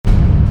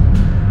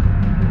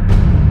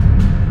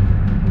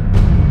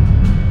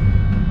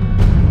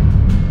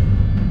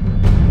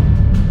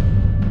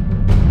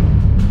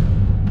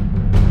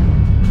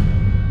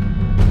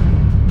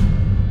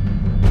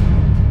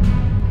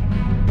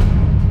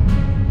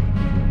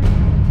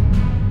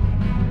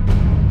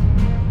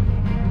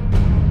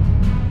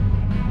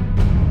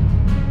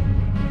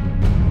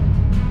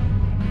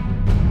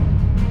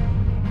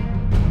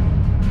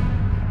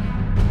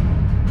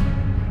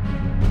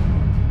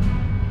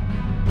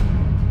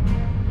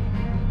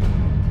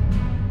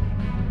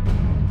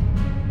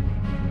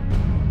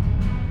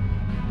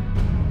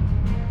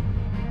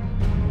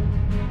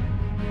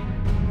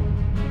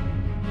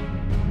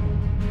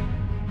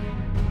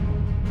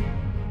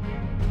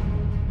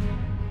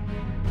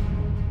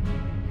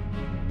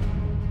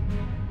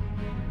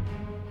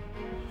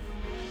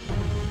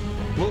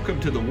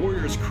Welcome to the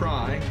Warrior's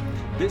Cry.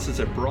 This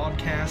is a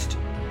broadcast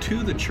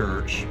to the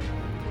church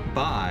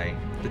by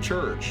the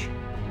church.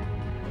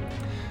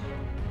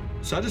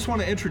 So I just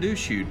want to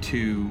introduce you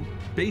to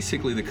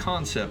basically the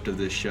concept of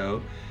this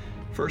show.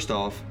 First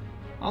off,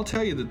 I'll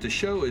tell you that the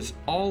show is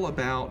all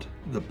about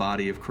the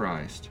body of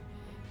Christ.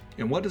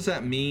 And what does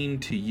that mean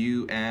to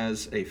you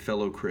as a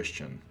fellow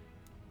Christian?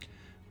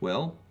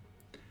 Well,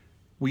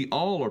 we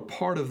all are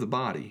part of the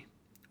body.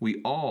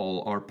 We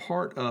all are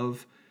part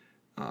of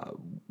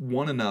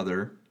one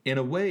another in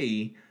a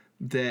way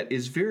that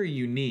is very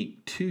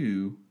unique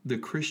to the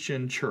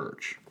Christian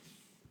church.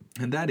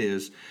 And that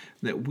is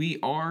that we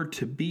are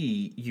to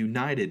be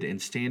united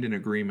and stand in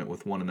agreement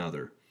with one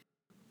another.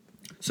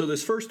 So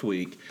this first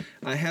week,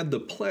 I had the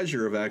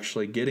pleasure of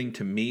actually getting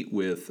to meet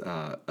with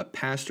a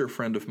pastor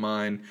friend of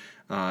mine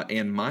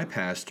and my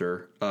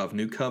pastor of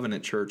New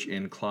Covenant Church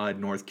in Clyde,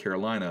 North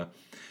Carolina.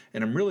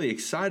 And I'm really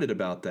excited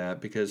about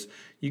that because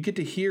you get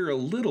to hear a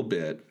little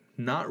bit,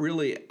 not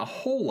really a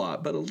whole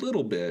lot, but a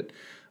little bit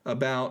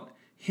about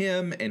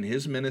him and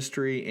his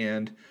ministry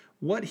and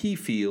what he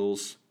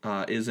feels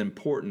is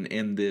important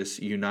in this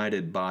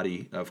united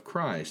body of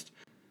Christ.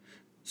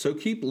 So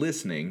keep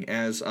listening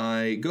as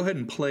I go ahead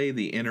and play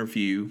the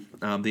interview.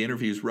 The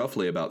interview is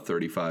roughly about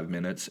 35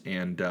 minutes,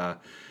 and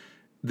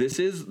this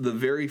is the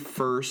very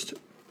first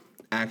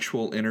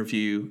actual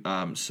interview,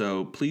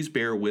 so please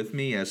bear with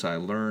me as I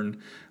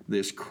learn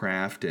this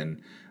craft,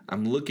 and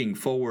I'm looking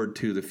forward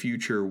to the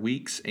future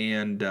weeks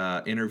and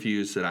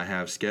interviews that I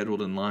have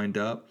scheduled and lined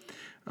up,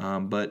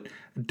 but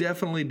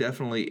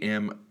definitely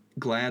am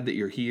glad that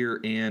you're here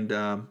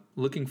and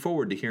looking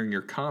forward to hearing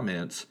your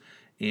comments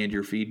and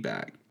your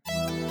feedback.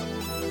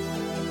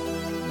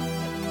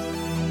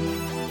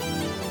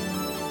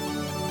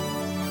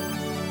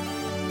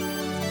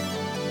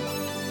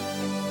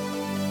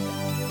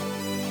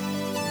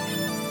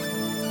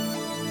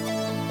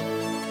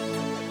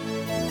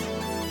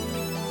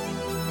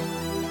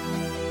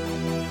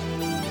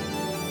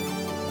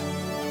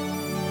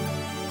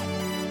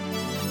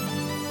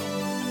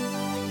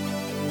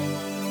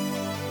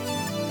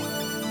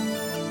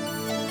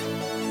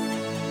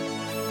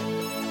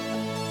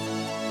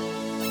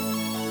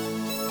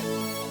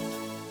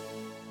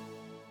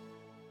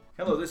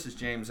 Hello, this is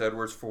James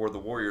Edwards for the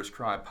Warrior's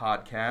Cry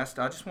podcast.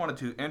 I just wanted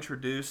to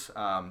introduce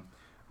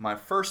my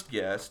first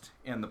guest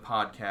in the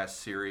podcast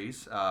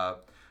series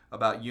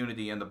about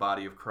unity in the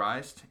body of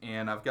Christ.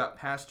 And I've got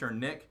Pastor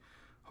Nick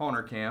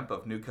Honerkamp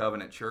of New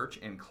Covenant Church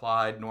in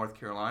Clyde, North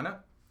Carolina.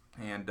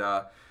 And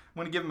I'm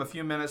going to give him a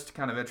few minutes to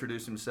kind of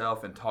introduce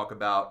himself and talk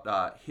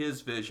about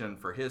his vision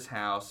for his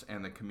house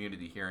and the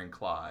community here in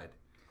Clyde.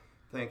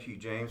 Thank you,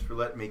 James, for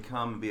letting me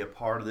come and be a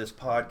part of this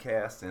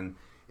podcast. And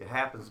it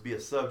happens to be a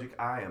subject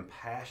I am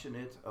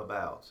passionate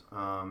about.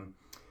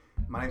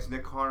 My name is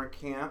Nick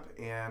Honerkamp,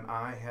 and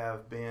I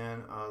have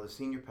been the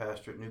senior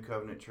pastor at New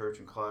Covenant Church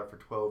in Clyde for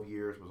 12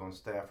 years, was on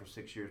staff for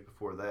 6 years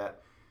before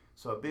that.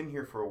 So I've been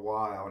here for a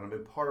while, and I've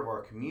been part of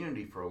our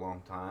community for a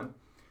long time.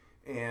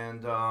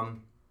 And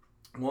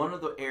one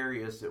of the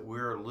areas that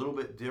we're a little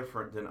bit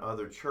different than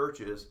other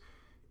churches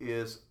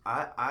is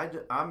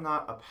I'm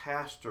not a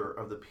pastor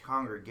of the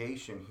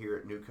congregation here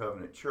at New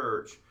Covenant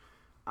Church.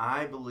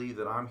 I believe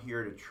that I'm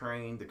here to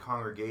train the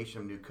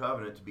congregation of New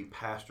Covenant to be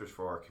pastors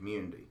for our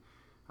community.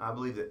 I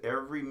believe that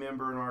every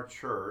member in our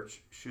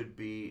church should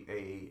be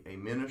a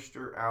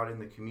minister out in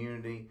the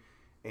community,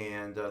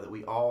 and that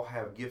we all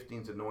have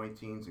giftings,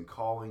 anointings, and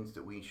callings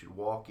that we should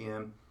walk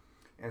in.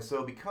 And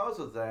so because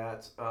of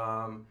that,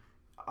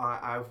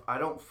 I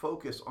don't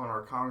focus on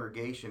our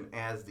congregation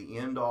as the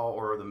end-all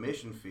or the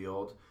mission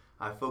field.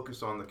 I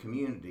focus on the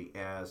community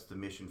as the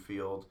mission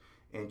field,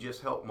 and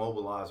just help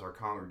mobilize our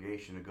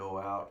congregation to go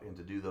out and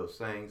to do those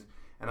things.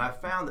 And I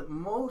found that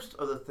most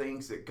of the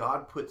things that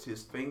God puts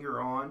his finger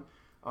on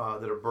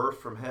that are birthed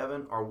from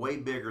heaven are way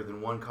bigger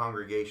than one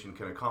congregation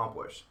can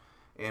accomplish.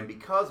 And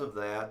because of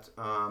that,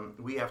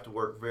 we have to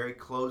work very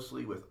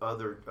closely with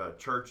other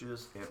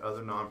churches and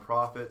other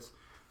nonprofits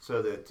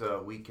so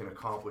that we can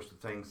accomplish the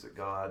things that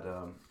God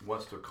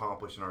wants to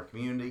accomplish in our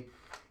community.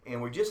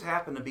 And we just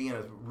happen to be in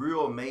a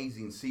real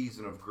amazing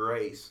season of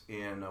grace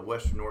in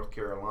Western North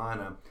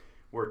Carolina,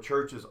 where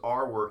churches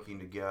are working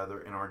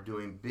together and are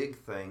doing big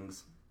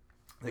things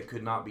that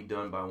could not be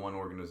done by one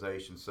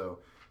organization. So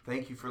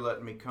thank you for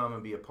letting me come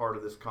and be a part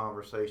of this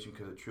conversation,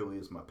 because it truly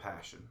is my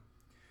passion.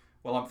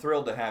 Well, I'm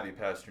thrilled to have you,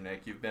 Pastor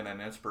Nick. You've been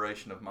an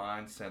inspiration of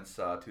mine since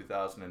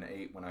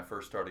 2008 when I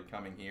first started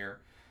coming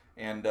here.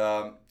 And,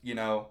 I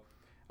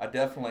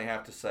definitely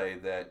have to say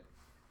that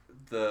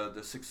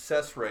the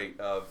success rate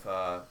of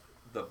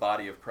the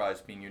body of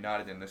Christ being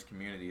united in this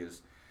community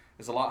is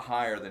a lot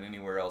higher than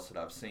anywhere else that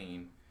I've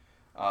seen.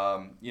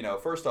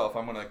 First off,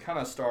 I'm going to kind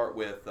of start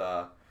with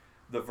the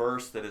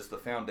verse that is the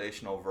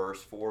foundational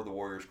verse for the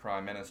Warrior's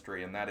Cry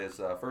ministry, and that is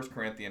 1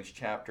 Corinthians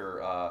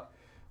chapter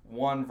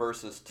 1,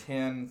 verses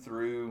 10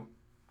 through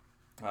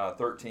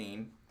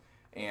 13.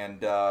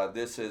 And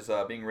this is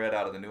being read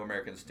out of the New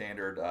American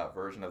Standard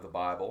version of the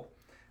Bible.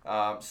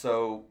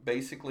 So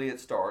basically it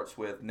starts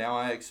with, "Now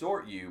I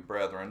exhort you,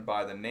 brethren,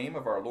 by the name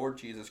of our Lord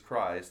Jesus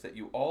Christ, that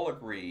you all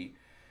agree,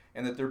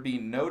 and that there be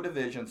no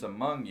divisions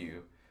among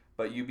you,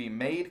 but you be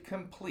made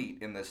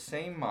complete in the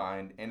same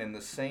mind and in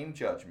the same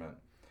judgment.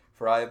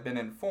 For I have been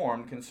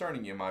informed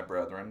concerning you, my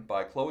brethren,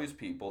 by Chloe's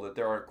people, that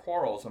there are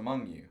quarrels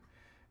among you.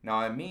 Now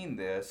I mean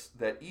this,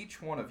 that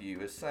each one of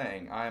you is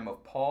saying, I am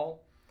of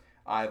Paul,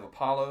 I have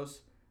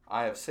Apollos,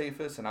 I have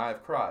Cephas, and I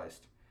have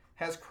Christ.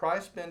 Has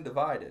Christ been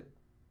divided?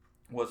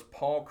 Was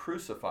Paul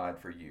crucified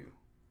for you?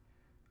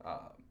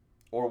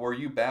 Or were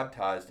you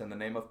baptized in the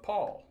name of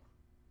Paul?"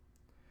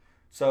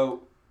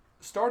 So,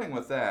 starting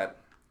with that,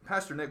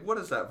 Pastor Nick, what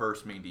does that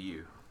verse mean to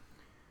you?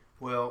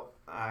 Well,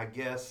 I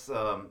guess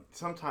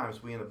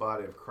sometimes we in the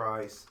body of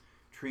Christ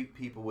treat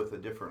people with a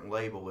different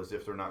label as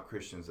if they're not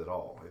Christians at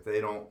all, if they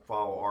don't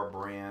follow our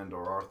brand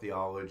or our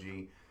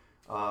theology.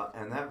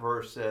 And that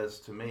verse says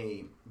to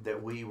me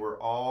that we were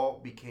all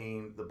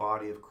became the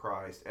body of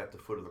Christ at the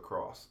foot of the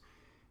cross.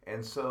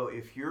 And so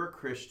if you're a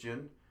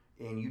Christian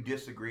and you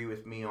disagree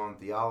with me on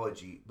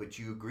theology, but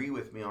you agree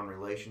with me on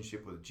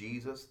relationship with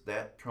Jesus,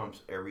 that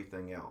trumps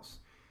everything else.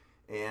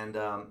 And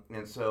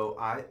so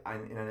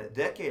a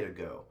decade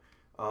ago,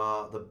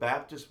 the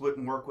Baptists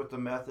wouldn't work with the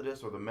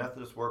Methodists, or the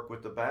Methodists work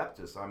with the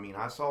Baptists. I mean,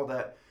 I saw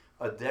that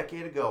a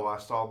decade ago. I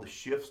saw the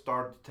shift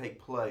start to take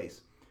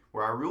place,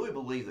 where I really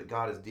believe that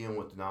God is dealing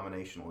with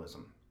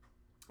denominationalism.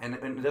 And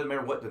it doesn't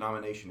matter what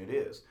denomination it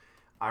is.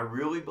 I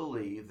really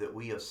believe that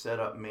we have set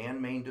up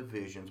man-made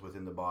divisions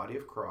within the body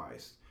of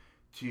Christ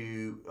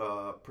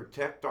to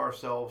protect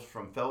ourselves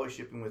from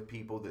fellowshipping with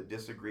people that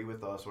disagree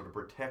with us, or to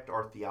protect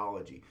our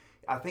theology.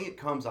 I think it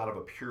comes out of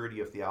a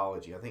purity of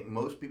theology. I think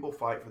most people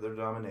fight for their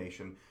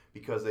denomination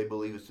because they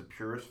believe it's the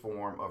purest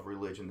form of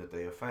religion that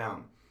they have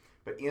found.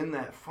 But in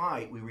that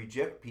fight, we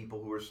reject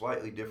people who are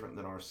slightly different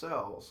than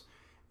ourselves.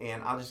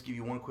 And I'll just give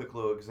you one quick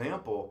little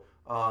example.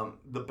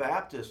 The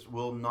Baptists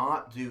will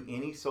not do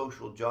any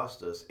social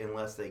justice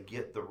unless they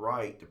get the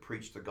right to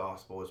preach the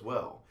gospel as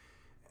well.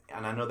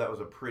 And I know that was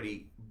a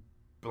pretty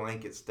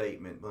blanket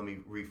statement. Let me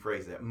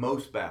rephrase that.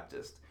 Most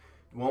Baptists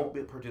won't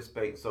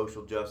participate in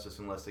social justice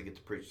unless they get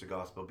to preach the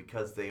gospel,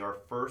 because they are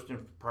first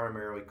and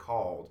primarily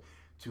called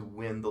to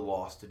win the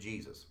lost to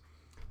Jesus.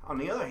 On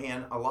the other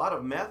hand, a lot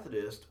of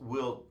Methodists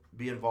will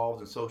be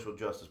involved in social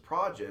justice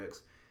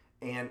projects,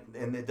 and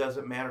it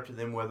doesn't matter to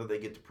them whether they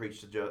get to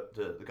preach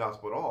the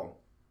gospel at all.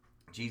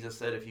 Jesus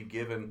said, if you've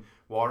given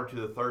water to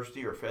the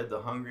thirsty, or fed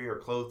the hungry, or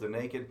clothed the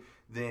naked,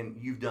 then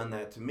you've done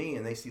that to me,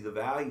 and they see the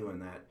value in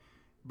that.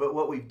 But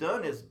what we've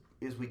done is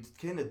we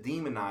tend to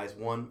demonize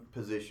one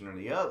position or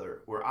the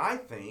other, where I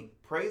think,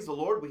 praise the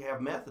Lord, we have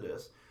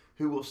Methodists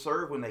who will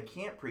serve when they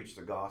can't preach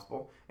the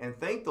gospel, and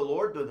thank the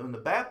Lord that when the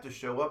Baptists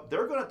show up,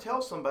 they're going to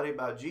tell somebody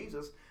about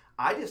Jesus.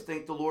 I just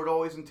think the Lord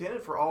always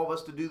intended for all of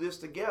us to do this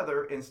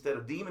together instead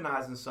of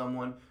demonizing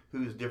someone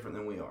who is different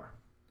than we are.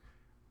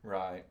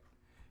 Right.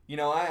 You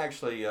know, I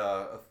actually,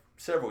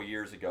 several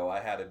years ago,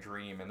 I had a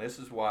dream, and this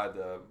is why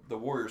the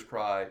Warrior's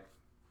Cry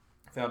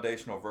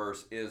foundational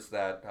verse is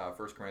that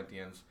 1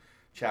 Corinthians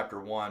chapter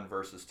 1,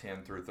 verses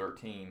 10 through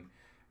 13.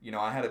 You know,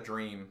 I had a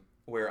dream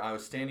where I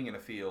was standing in a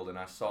field and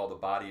I saw the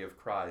body of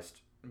Christ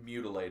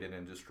mutilated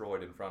and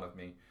destroyed in front of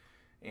me.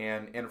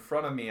 And in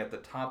front of me at the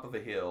top of a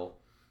hill,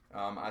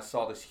 I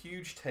saw this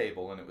huge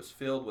table, and it was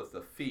filled with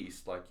a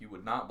feast like you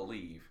would not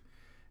believe.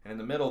 And in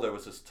the middle there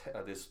was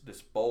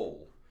this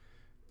bowl.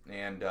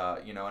 And,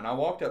 and I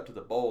walked up to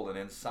the bowl, and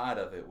inside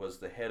of it was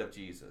the head of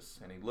Jesus.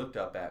 And he looked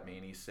up at me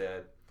and he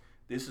said,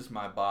 "This is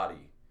my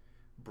body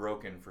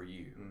broken for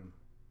you.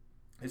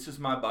 This is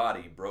my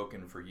body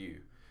broken for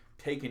you.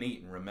 Take and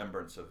eat in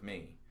remembrance of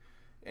me."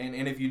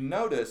 And if you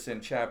notice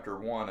in chapter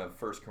 1 of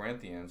 1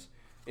 Corinthians,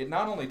 it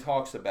not only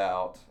talks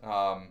about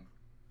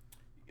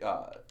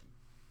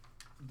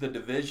the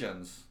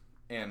divisions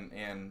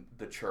in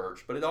the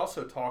church, but it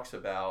also talks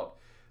about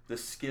the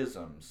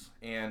schisms.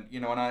 And,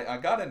 and I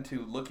got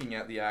into looking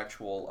at the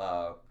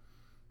actual,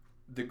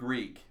 the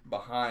Greek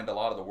behind a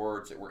lot of the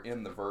words that were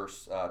in the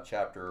verse,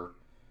 chapter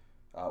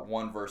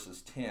 1,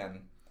 verses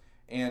 10.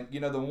 And,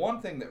 the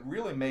one thing that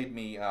really made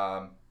me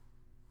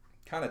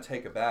kind of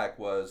take aback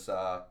was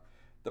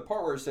the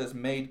part where it says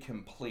made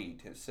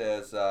complete. It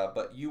says,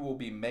 but you will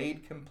be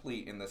made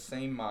complete in the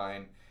same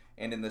mind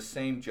and in the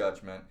same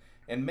judgment.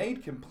 And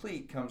made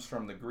complete comes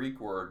from the Greek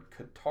word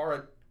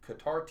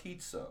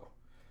katartizo,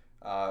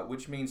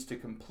 which means to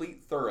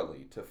complete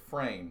thoroughly, to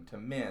frame, to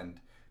mend,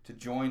 to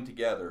join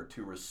together,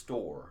 to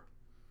restore.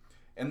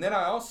 And then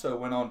I also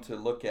went on to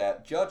look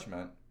at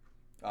judgment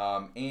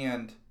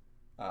and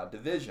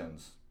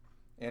divisions.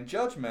 And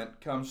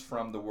judgment comes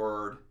from the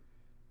word,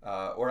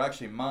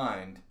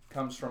 mind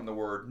comes from the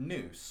word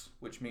nous,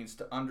 which means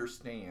to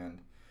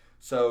understand.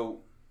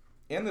 So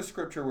in the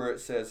scripture where it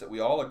says that we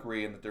all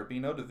agree and that there be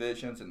no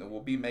divisions and that we'll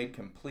be made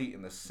complete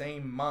in the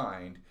same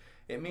mind,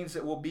 it means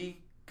that we'll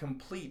be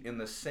complete in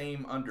the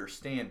same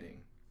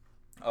understanding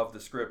of the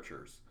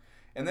scriptures.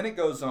 And then it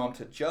goes on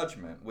to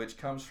judgment, which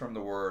comes from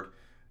the word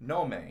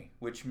nome,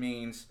 which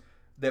means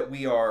that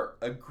we are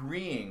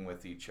agreeing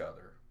with each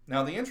other.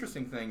 Now, the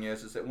interesting thing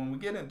is that when we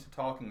get into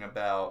talking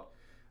about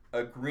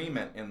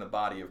agreement in the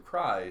body of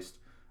Christ,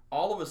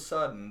 all of a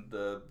sudden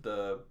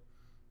the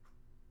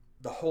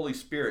Holy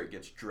Spirit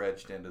gets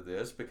dredged into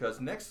this, because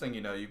next thing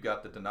you know, you've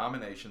got the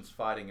denominations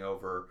fighting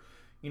over,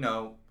 you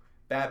know,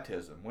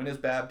 baptism. When is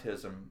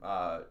baptism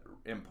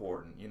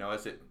important? You know,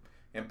 is it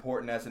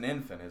important as an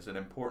infant? Is it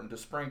important to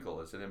sprinkle?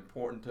 Is it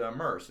important to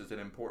immerse? Is it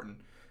important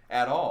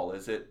at all?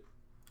 Is it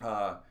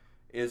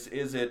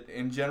is it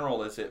in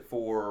general? Is it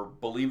for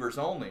believers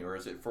only, or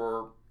is it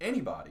for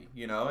anybody?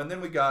 You know, and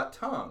then we got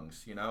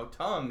tongues. You know,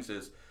 tongues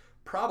is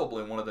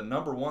probably one of the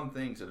number one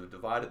things that have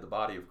divided the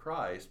body of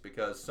Christ,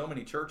 because so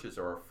many churches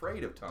are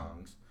afraid of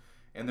tongues,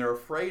 and they're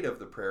afraid of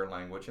the prayer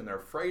language, and they're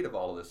afraid of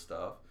all of this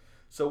stuff.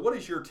 So what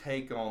is your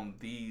take on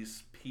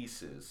these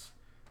pieces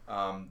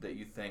that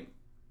you think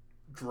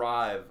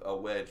drive a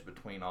wedge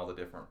between all the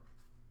different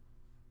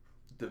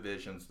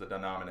divisions, the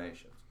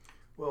denominations?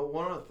 Well,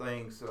 one of the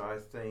things that I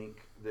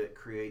think that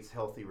creates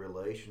healthy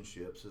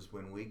relationships is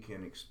when we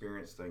can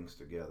experience things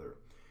together.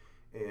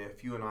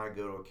 If you and I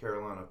go to a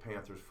Carolina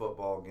Panthers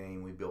football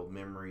game, we build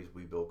memories,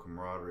 we build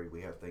camaraderie,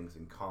 we have things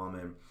in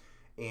common.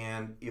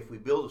 And if we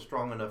build a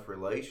strong enough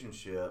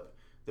relationship,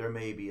 there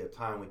may be a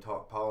time we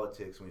talk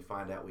politics and we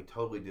find out we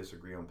totally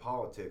disagree on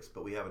politics,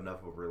 but we have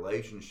enough of a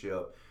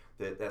relationship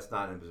that that's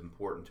not as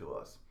important to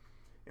us.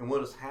 And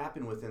what has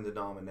happened within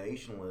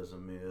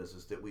denominationalism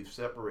is that we've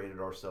separated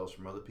ourselves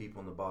from other people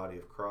in the body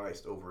of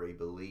Christ over a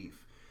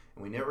belief.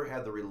 And we never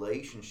had the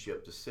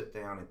relationship to sit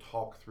down and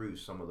talk through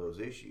some of those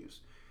issues.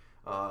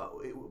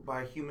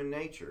 By human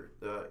nature,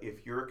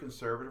 if you're a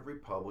conservative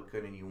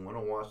Republican and you want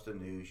to watch the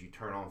news, you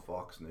turn on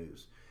Fox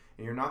News.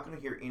 And you're not going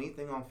to hear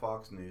anything on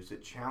Fox News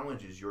that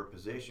challenges your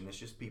position. It's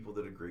just people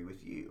that agree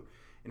with you.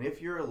 And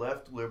if you're a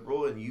left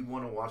liberal and you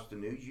want to watch the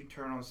news, you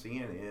turn on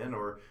CNN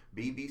or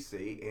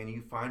BBC and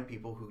you find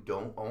people who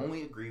don't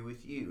only agree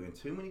with you. And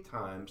too many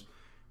times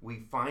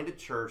we find a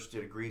church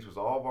that agrees with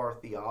all of our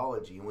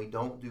theology, and we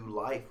don't do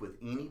life with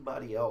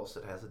anybody else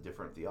that has a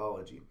different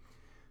theology.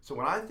 So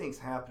what I think is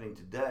happening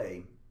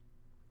today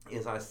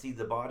is I see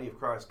the body of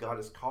Christ. God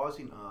is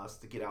causing us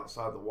to get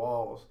outside the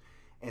walls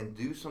and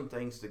do some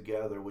things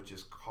together, which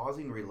is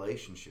causing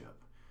relationship,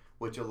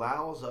 which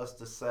allows us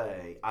to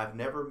say, I've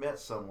never met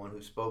someone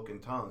who spoke in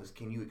tongues.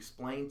 Can you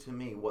explain to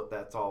me what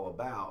that's all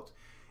about?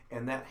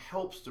 And that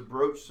helps to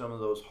broach some of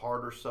those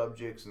harder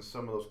subjects and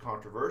some of those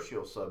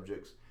controversial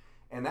subjects.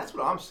 And that's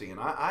what I'm seeing.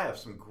 I have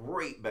some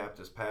great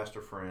Baptist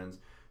pastor friends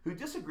who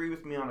disagree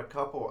with me on a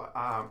couple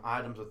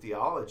items of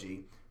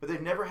theology, but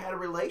they've never had a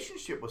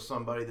relationship with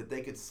somebody that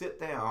they could sit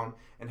down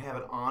and have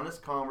an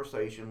honest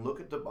conversation,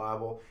 look at the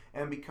Bible,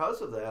 and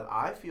because of that,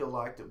 I feel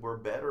like that we're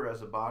better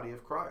as a body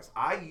of Christ.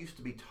 I used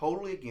to be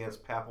totally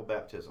against papal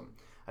baptism.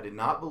 I did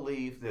not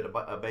believe that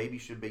a baby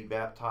should be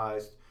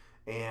baptized,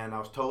 and I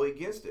was totally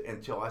against it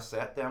until I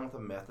sat down with a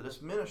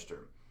Methodist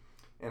minister.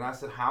 And I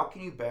said, how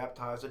can you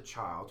baptize a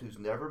child who's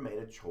never made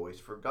a choice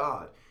for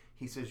God?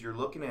 He says, you're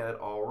looking at it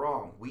all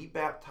wrong. We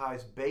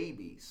baptize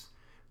babies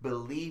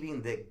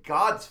believing that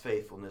God's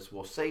faithfulness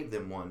will save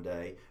them one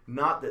day,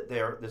 not that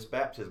this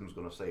baptism is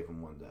going to save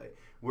them one day.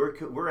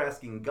 We're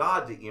asking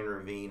God to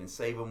intervene and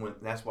save them.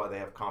 That's why they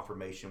have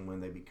confirmation when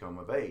they become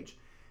of age.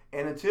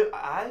 And until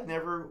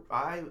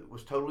I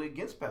was totally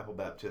against papal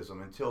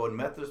baptism until a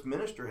Methodist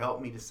minister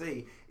helped me to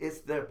see it's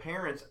the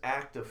parents'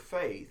 act of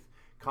faith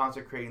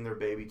consecrating their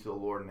baby to the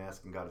Lord and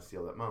asking God to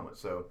seal that moment.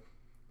 So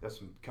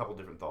that's a couple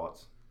different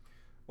thoughts.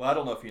 Well, I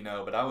don't know if you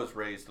know, but I was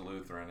raised a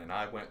Lutheran, and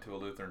I went to a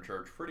Lutheran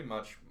church pretty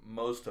much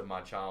most of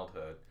my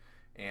childhood.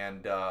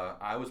 And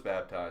I was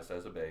baptized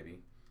as a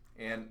baby.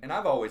 And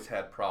I've always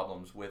had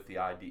problems with the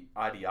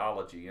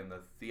ideology and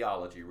the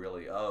theology,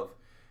 really, of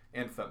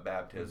infant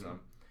baptism.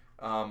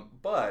 Mm-hmm.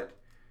 But,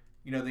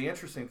 you know, the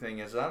interesting thing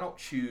is I don't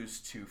choose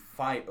to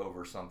fight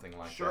over something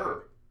like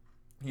Sure.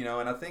 that. You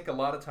know, and I think a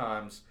lot of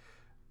times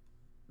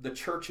the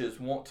churches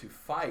want to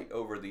fight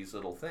over these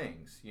little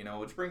things, you know,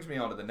 which brings me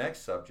on to the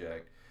next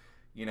subject.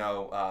 You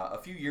know, a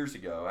few years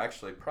ago,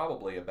 actually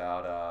probably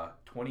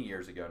about 20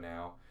 years ago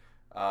now,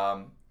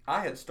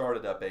 I had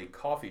started up a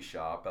coffee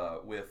shop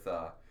with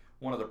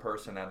one other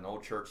person at an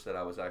old church that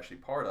I was actually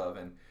part of,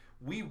 and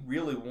we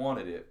really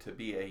wanted it to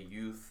be a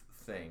youth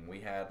thing. We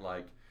had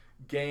like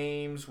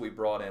games, we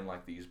brought in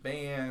like these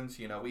bands,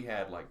 you know, we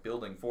had like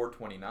Building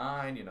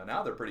 429, you know,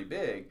 now they're pretty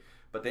big,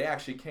 but they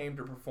actually came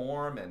to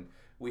perform, and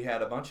we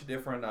had a bunch of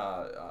different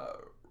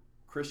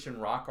Christian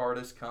rock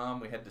artists come.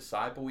 We had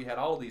Disciple. We had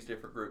all of these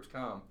different groups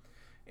come.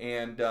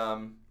 And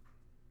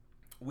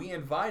we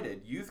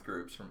invited youth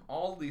groups from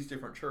all of these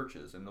different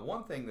churches. And the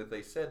one thing that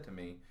they said to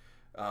me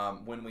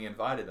when we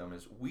invited them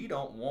is, we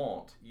don't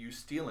want you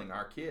stealing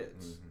our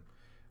kids. Mm-hmm.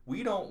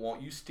 We don't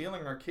want you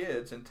stealing our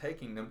kids and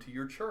taking them to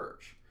your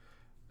church.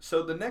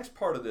 So the next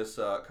part of this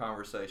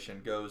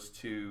conversation goes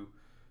to,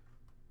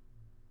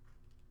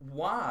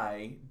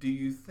 why do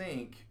you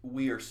think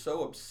we are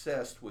so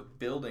obsessed with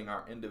building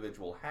our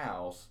individual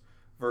house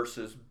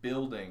versus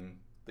building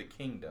the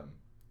kingdom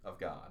of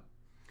God?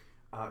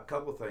 A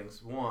couple of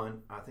things.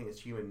 One, I think it's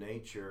human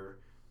nature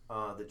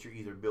that you're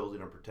either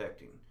building or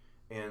protecting.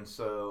 And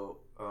so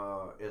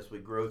as we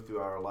grow through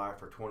our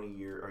life, our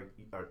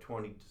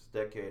 20th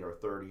decade, our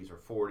 30s,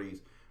 or 40s,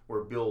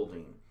 we're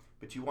building.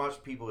 But you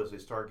watch people as they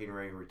start getting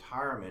ready to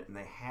retirement, and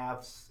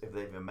if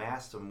they've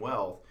amassed some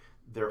wealth,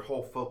 their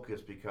whole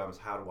focus becomes,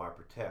 how do I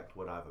protect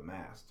what I've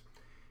amassed?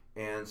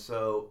 And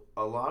so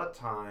a lot of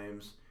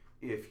times,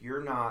 if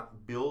you're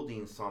not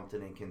building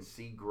something and can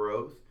see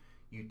growth,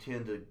 you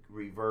tend to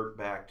revert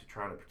back to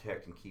trying to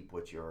protect and keep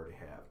what you already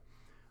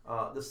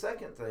have. The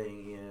second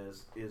thing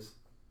is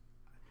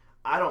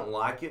I don't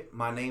like it.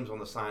 My name's on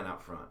the sign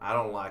out front. I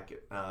don't like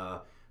it.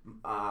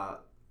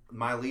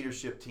 My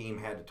leadership team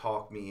had to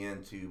talk me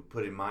into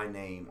putting my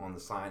name on the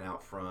sign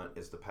out front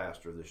as the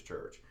pastor of this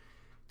church.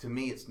 To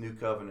me, it's New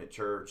Covenant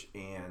Church,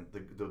 and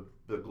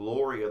the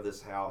glory of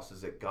this house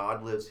is that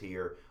God lives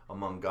here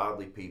among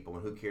godly people,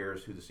 and who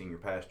cares who the senior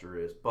pastor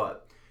is.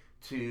 But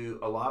to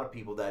a lot of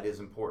people, that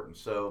is important.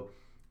 So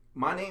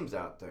my name's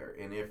out there,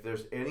 and if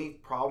there's any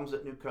problems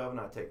at New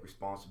Covenant, I take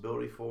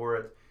responsibility for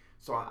it.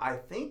 So I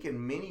think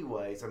in many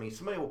ways, I mean,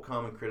 somebody will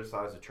come and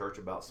criticize the church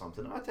about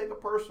something, and I take it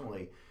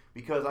personally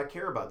because I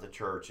care about the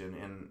church,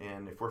 and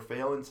if we're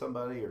failing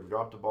somebody or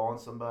dropped the ball on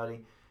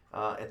somebody,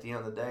 at the end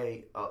of the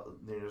day,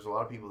 there's a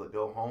lot of people that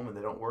go home and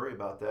they don't worry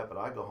about that, but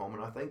I go home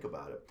and I think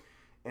about it.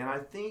 And I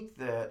think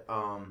that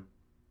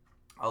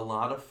a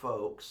lot of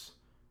folks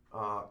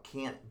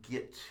can't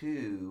get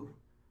to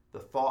the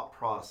thought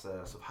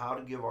process of how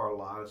to give our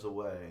lives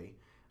away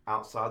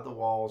outside the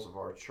walls of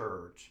our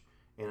church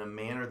in a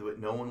manner that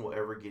no one will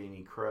ever get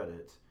any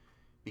credit,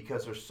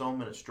 because there's so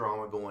much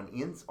drama going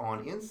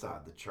on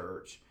inside the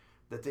church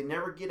that they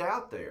never get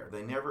out there.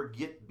 They never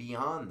get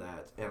beyond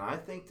that. And I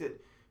think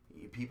that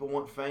people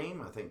want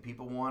fame. I think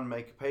people want to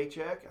make a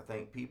paycheck. I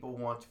think people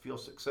want to feel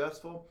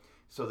successful.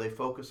 So they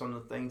focus on the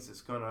things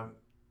that's going to,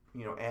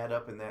 add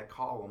up in that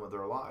column of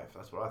their life.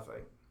 That's what I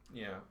think.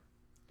 Yeah.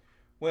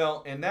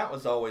 Well, and that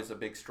was always a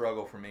big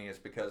struggle for me, is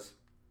because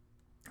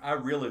I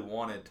really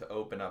wanted to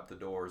open up the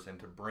doors and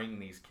to bring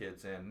these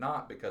kids in,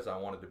 not because I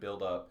wanted to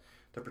build up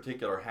the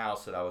particular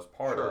house that I was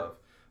part of,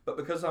 but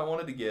because I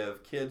wanted to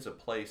give kids a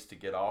place to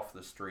get off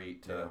the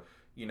street, to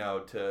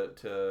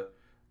to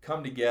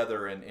come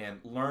together and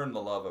learn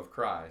the love of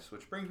Christ.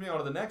 Which brings me on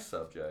to the next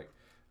subject,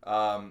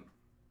 the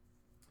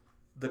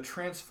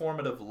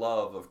transformative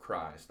love of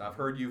Christ. I've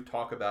heard you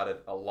talk about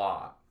it a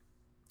lot.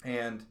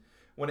 And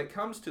when it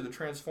comes to the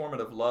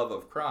transformative love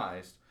of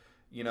Christ,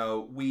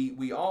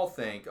 we all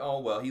think, oh,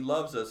 well, he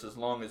loves us as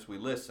long as we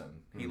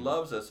listen. He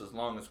loves us as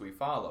long as we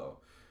follow.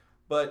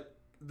 But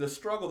the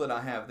struggle that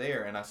I have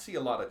there, and I see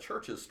a lot of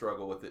churches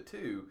struggle with it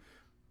too,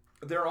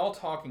 they're all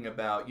talking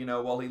about,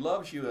 well, he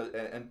loves you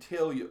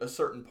until a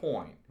certain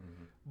point.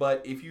 Mm-hmm.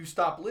 But if you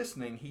stop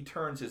listening, he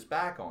turns his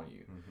back on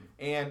you. Mm-hmm.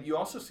 And you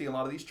also see a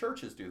lot of these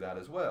churches do that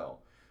as well.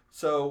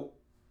 So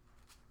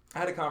I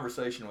had a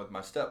conversation with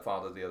my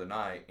stepfather the other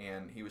night,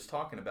 and he was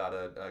talking about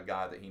a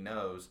guy that he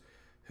knows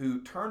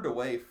who turned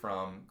away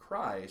from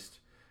Christ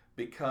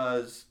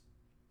because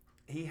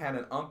he had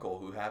an uncle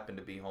who happened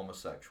to be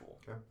homosexual.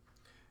 Okay.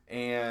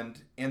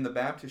 And in the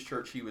Baptist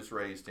church he was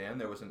raised in,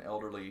 there was an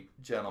elderly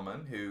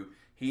gentleman who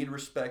he had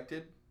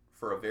respected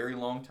for a very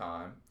long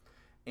time,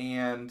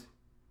 and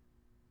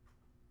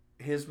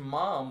his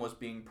mom was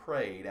being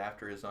prayed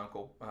after his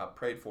uncle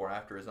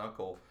after his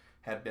uncle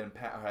had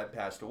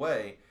passed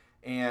away.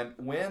 And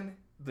when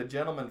the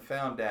gentleman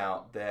found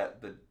out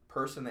that the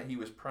person that he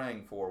was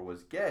praying for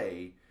was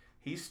gay,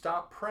 he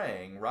stopped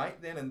praying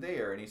right then and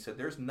there, and he said,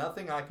 "There's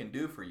nothing I can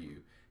do for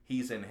you.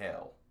 He's in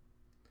hell."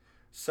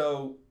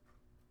 So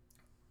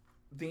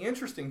the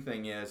interesting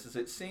thing is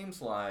it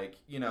seems like,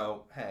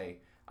 hey,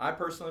 I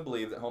personally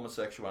believe that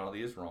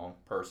homosexuality is wrong,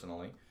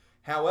 personally.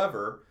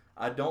 However,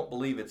 I don't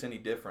believe it's any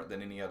different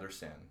than any other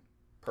sin,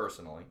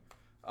 personally.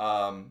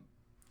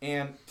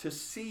 And to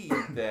see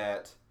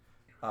that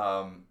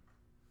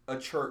a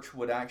church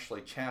would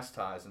actually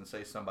chastise and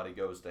say somebody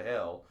goes to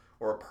hell,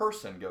 or a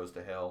person goes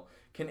to hell,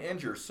 can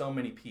injure so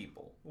many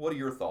people. What are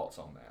your thoughts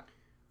on that?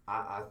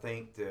 I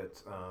think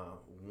that,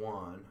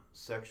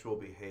 sexual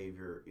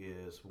behavior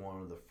is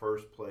one of the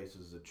first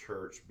places the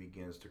church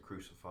begins to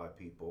crucify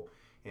people,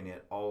 and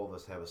yet all of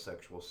us have a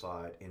sexual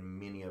side, and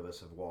many of us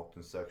have walked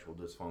in sexual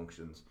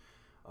dysfunctions.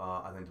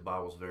 I think the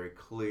Bible's very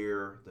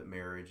clear that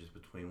marriage is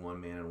between one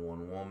man and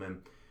one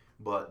woman,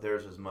 but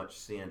there's as much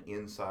sin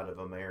inside of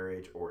a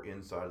marriage or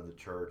inside of the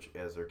church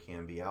as there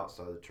can be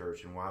outside of the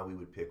church, and why we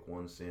would pick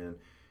one sin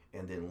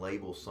and then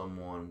label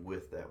someone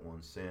with that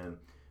one sin,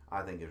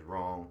 I think is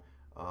wrong.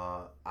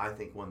 I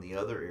think one of the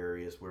other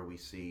areas where we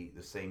see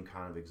the same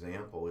kind of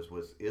example is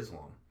with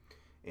Islam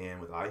and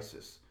with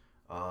ISIS.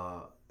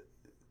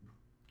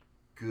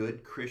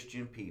 Good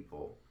Christian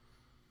people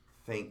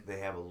think they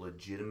have a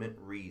legitimate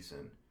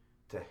reason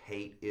to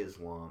hate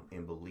Islam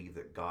and believe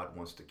that God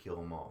wants to kill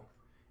them all.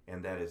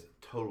 And that is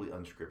totally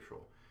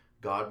unscriptural.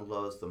 God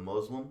loves the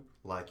Muslim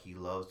like he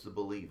loves the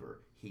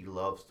believer. He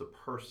loves the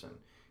person.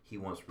 He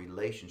wants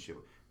relationship.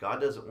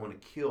 God doesn't want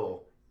to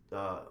kill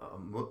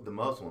the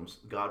Muslims.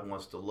 God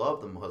wants to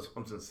love the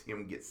Muslims and see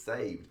them get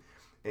saved.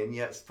 And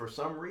yet, for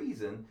some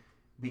reason,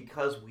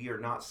 because we are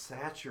not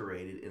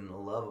saturated in the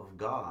love of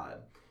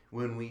God,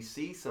 when we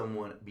see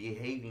someone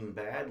behaving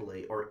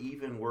badly or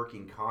even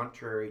working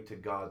contrary to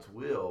God's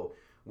will,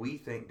 we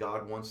think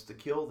God wants to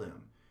kill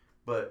them.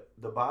 But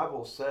the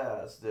Bible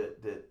says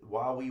that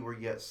while we were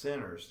yet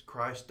sinners,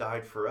 Christ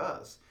died for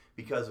us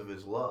because of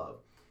his love.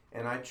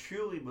 And I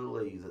truly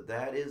believe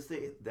that is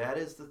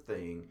the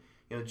thing.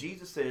 You know,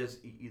 Jesus says,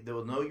 "They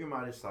will know you're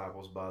my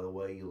disciples by the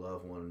way you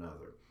love one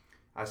another."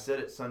 I said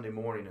it Sunday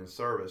morning in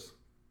service.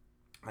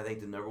 I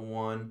think the number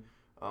one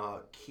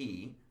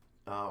key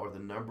or the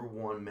number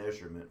one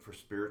measurement for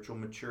spiritual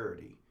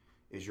maturity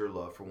is your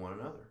love for one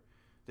another.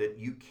 That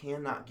you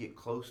cannot get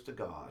close to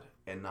God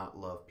and not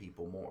love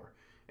people more.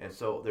 And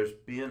so there's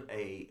been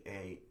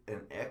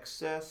an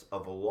excess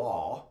of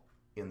law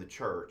in the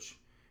church,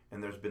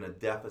 and there's been a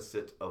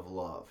deficit of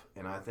love.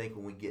 And I think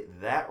when we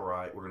get that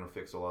right, we're going to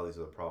fix a lot of these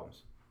other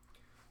problems.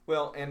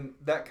 Well, and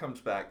that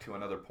comes back to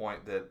another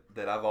point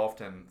that I've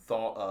often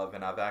thought of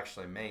and I've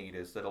actually made,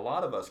 is that a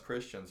lot of us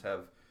Christians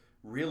have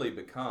really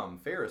become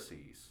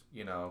Pharisees,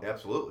 you know.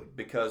 Absolutely.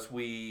 Because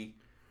we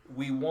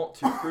want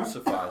to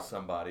crucify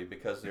somebody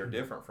because they're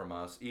different from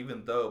us,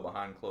 even though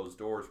behind closed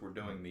doors we're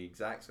doing the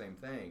exact same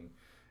thing,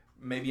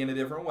 maybe in a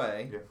different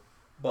way, Yeah.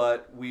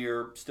 but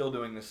we're still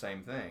doing the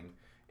same thing.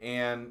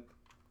 And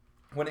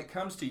when it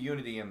comes to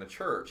unity in the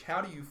church,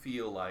 how do you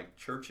feel like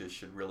churches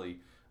should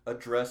really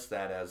address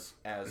that as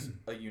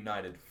a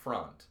united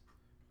front?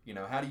 You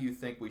know, how do you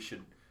think we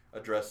should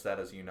address that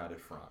as a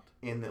united front?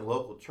 In the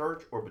local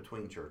church or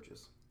between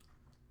churches?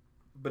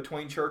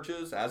 Between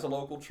churches, as a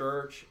local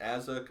church,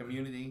 as a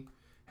community,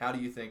 how do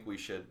you think we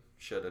should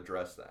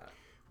address that?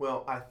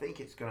 Well, I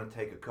think it's going to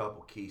take a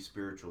couple key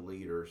spiritual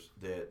leaders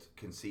that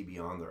can see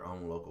beyond their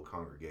own local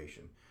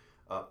congregation.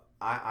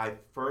 I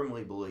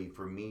firmly believe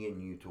for me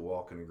and you to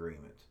walk in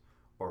agreement,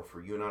 or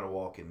for you and I to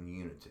walk in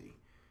unity,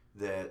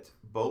 that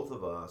both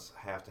of us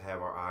have to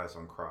have our eyes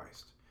on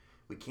Christ.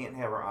 We can't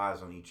have our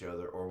eyes on each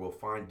other, or we'll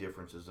find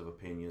differences of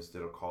opinions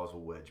that'll cause a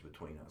wedge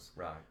between us.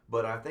 Right.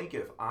 But I think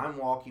if I'm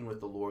walking with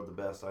the Lord the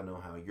best I know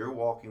how, you're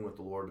walking with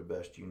the Lord the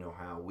best you know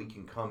how, we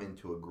can come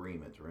into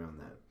agreement around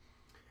that.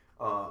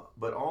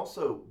 But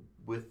also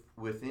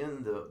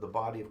within the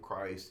body of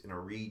Christ in a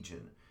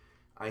region,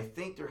 I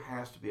think there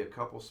has to be a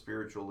couple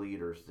spiritual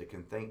leaders that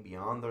can think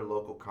beyond their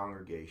local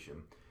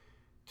congregation.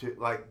 To,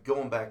 like,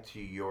 going back to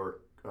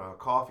your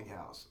coffee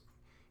house.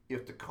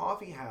 If the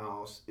coffee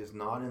house is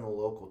not in the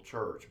local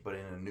church but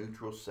in a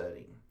neutral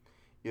setting,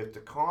 if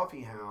the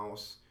coffee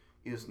house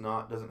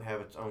doesn't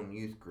have its own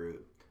youth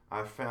group,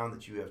 I've found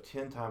that you have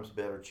 10 times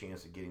better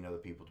chance of getting other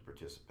people to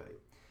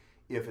participate.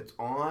 If it's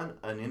on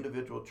an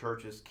individual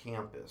church's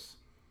campus,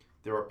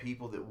 there are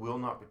people that will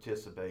not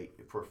participate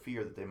for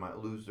fear that they might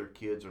lose their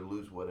kids or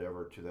lose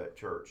whatever to that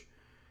church.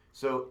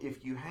 So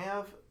if you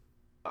have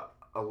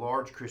a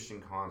large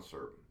Christian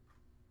concert,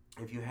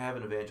 if you have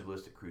an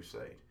evangelistic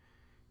crusade,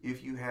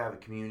 if you have a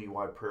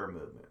community-wide prayer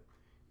movement,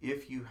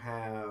 if you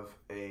have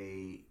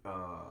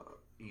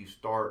you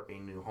start a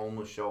new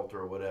homeless shelter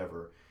or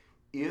whatever,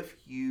 if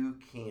you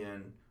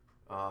can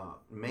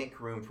make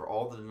room for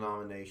all the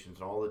denominations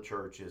and all the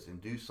churches and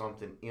do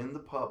something in the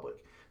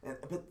public.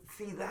 But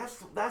see,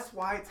 that's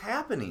why it's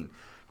happening.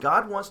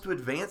 God wants to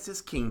advance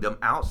his kingdom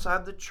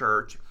outside the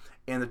church,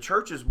 and the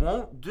churches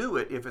won't do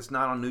it if it's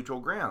not on neutral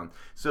ground.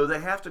 So they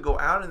have to go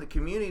out in the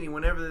community, and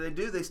whenever they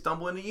do, they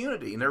stumble into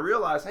unity. And they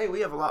realize, hey,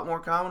 we have a lot more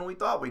common than we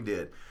thought we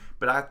did.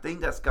 But I think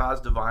that's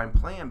God's divine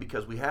plan,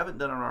 because we haven't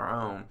done it on our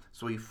own.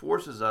 So he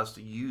forces us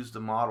to use the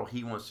model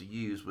he wants to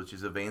use, which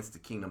is advance the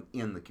kingdom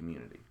in the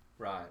community.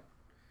 Right.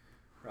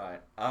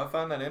 I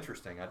find that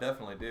interesting. I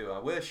definitely do. I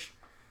wish,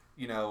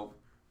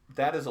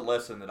 that is a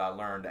lesson that I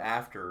learned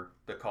after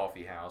the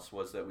coffee house,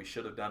 was that we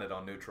should have done it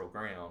on neutral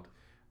ground.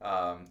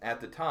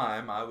 At the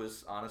time, I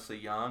was honestly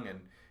young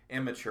and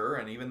immature,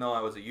 and even though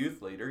I was a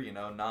youth leader,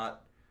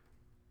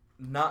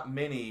 not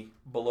many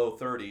below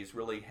 30s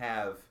really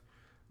have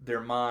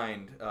their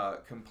mind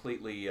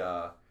completely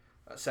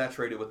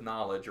saturated with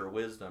knowledge or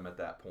wisdom at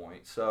that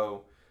point.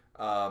 So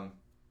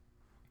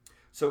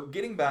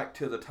getting back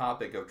to the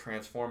topic of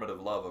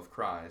transformative love of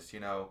Christ,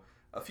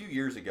 a few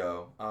years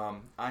ago,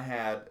 I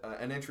had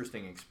an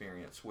interesting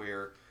experience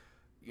where,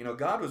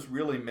 God was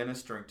really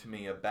ministering to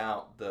me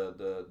about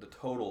the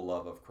total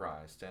love of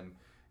Christ, and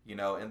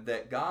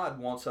that God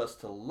wants us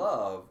to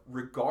love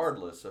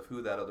regardless of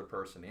who that other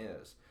person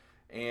is.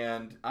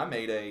 And I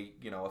made a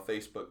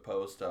Facebook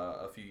post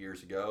a few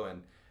years ago,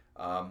 and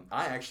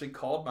I actually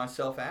called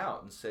myself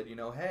out and said,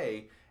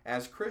 hey,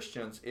 as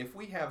Christians, if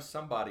we have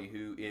somebody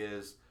who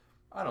is,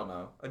 I don't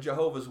know, a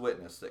Jehovah's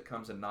Witness that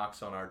comes and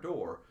knocks on our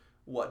door,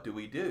 what do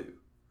we do?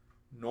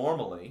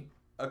 Normally,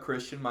 a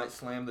Christian might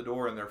slam the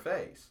door in their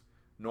face.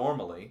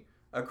 Normally,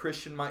 a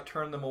Christian might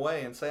turn them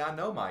away and say, I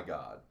know my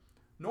God.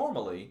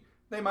 Normally,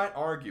 they might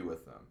argue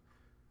with them.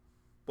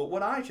 But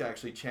what I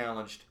actually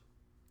challenged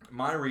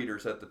my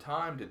readers at the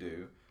time to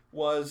do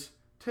was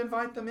to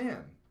invite them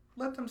in.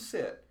 Let them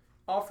sit.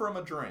 Offer them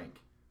a drink.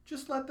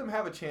 Just let them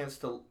have a chance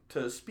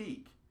to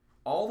speak.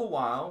 All the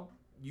while,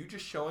 you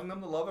just showing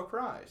them the love of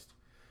Christ.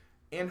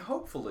 And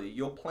hopefully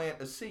you'll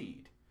plant a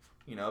seed,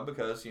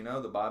 because,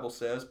 the Bible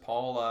says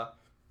Paul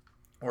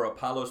or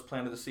Apollos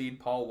planted the seed,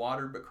 Paul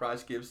watered, but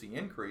Christ gives the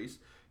increase.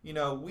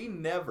 We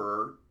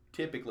never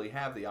typically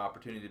have the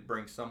opportunity to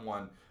bring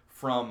someone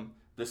from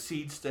the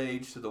seed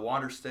stage to the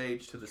water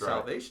stage to the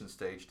salvation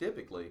stage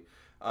typically.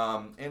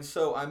 And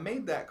so I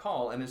made that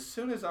call, and as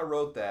soon as I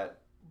wrote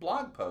that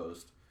blog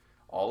post,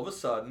 all of a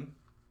sudden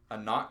a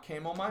knock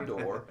came on my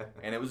door,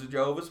 and it was a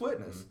Jehovah's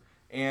Witness. Mm-hmm.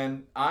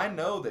 And I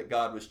know that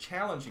God was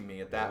challenging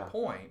me at that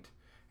point,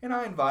 and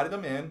I invited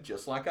them in,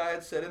 just like I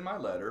had said in my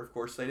letter. Of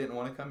course, they didn't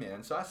want to come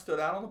in, so I stood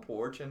out on the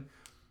porch and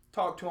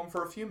talked to them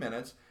for a few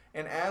minutes,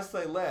 and as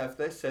they left,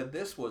 they said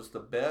this was the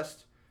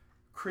best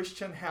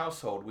Christian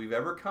household we've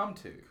ever come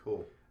to.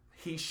 Cool.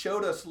 He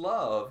showed us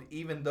love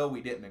even though we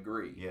didn't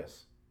agree.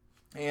 Yes.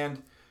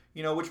 And,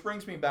 which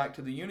brings me back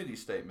to the unity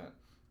statement.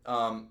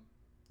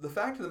 The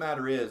fact of the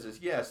matter is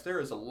yes, there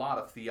is a lot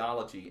of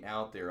theology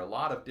out there, a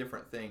lot of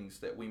different things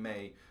that we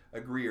may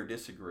agree or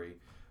disagree.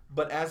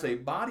 But as a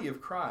body of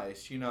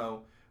Christ,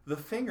 the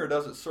finger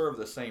doesn't serve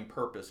the same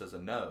purpose as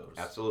a nose.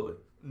 Absolutely.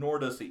 Nor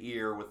does the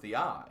ear with the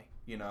eye,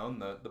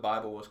 and the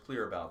Bible was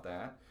clear about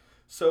that.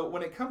 So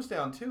when it comes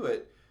down to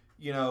it,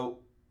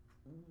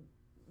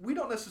 we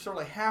don't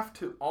necessarily have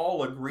to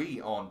all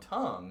agree on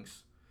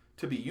tongues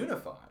to be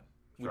unified.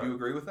 Would you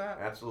agree with that?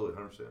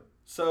 Absolutely, 100%.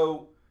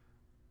 So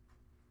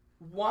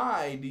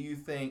why do you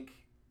think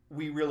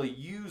we really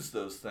use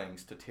those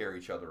things to tear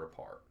each other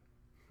apart?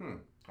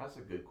 That's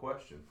a good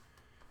question.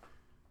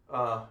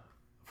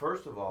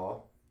 First of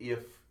all, if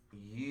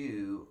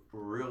you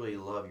really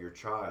love your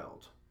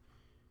child,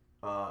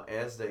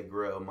 as they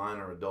grow, mine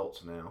are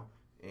adults now,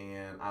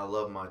 and I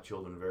love my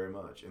children very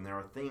much, and there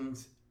are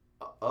things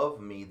of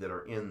me that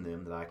are in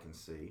them that I can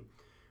see,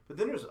 but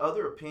then there's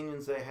other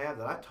opinions they have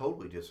that I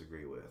totally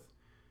disagree with,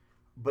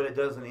 but it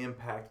doesn't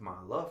impact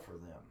my love for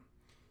them.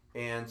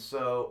 And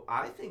so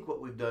I think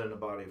what we've done in the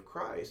body of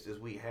Christ is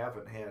we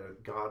haven't had a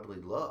godly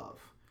love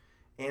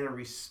and a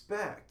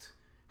respect.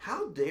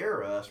 How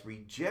dare us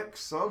reject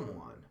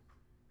someone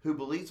who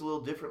believes a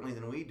little differently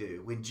than we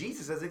do when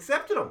Jesus has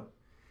accepted them?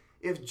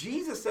 If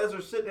Jesus says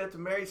they're sitting at the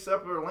marriage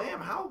supper of the Lamb,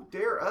 how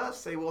dare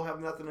us say we'll have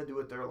nothing to do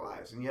with their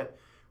lives? And yet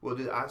we'll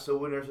do that. So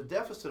when there's a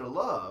deficit of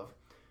love,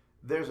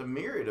 there's a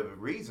myriad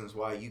of reasons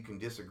why you can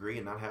disagree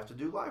and not have to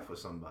do life with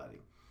somebody.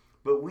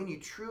 But when you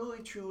truly,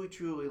 truly,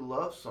 truly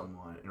love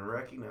someone and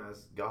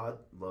recognize God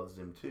loves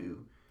them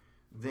too,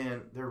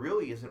 then there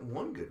really isn't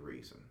one good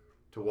reason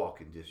to walk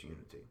in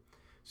disunity.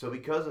 So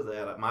because of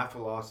that, my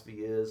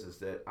philosophy is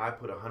that I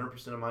put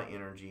 100% of my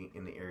energy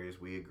in the areas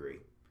we agree.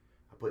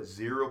 I put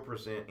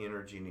 0%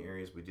 energy in the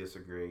areas we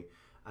disagree.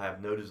 I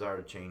have no desire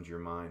to change your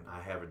mind.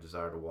 I have a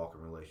desire to walk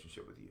in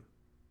relationship with you.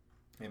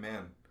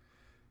 Amen.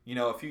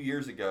 A few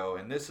years ago,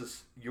 and this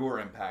is your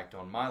impact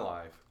on my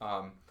life,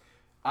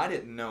 I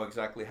didn't know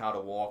exactly how to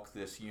walk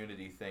this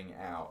unity thing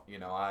out.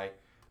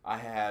 I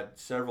had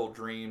several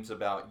dreams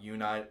about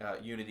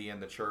unity in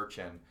the church,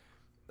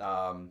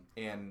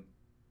 and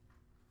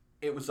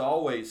it was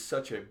always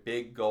such a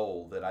big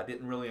goal that I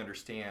didn't really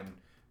understand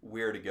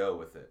where to go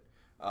with it.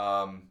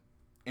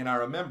 And I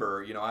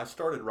remember, I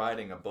started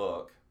writing a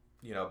book,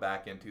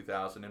 back in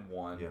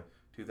 2001,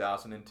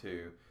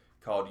 2002,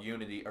 called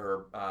Unity,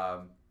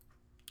 or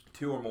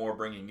Two or More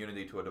Bringing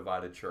Unity to a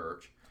Divided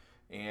Church.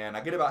 And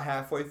I get about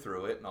halfway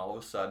through it, and all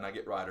of a sudden I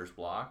get writer's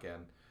block,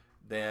 and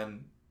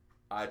then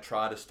I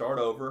try to start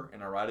over,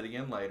 and I write it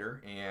again later,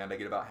 and I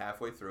get about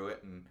halfway through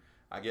it, and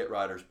I get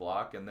writer's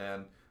block, and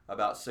then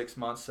about 6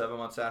 months, 7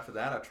 months after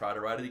that, I try to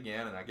write it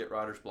again, and I get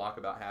writer's block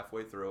about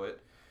halfway through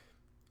it.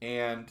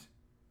 And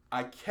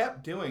I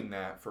kept doing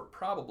that for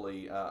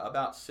probably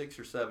about 6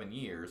 or 7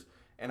 years,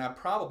 and I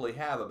probably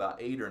have about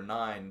 8 or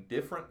 9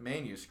 different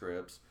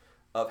manuscripts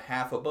of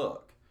half a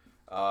book.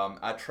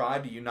 I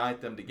tried to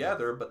unite them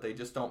together, but they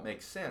just don't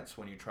make sense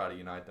when you try to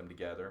unite them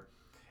together.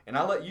 And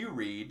I let you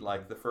read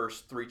like the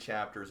first 3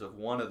 chapters of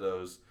one of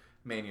those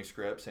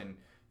manuscripts, and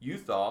you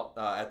thought,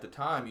 at the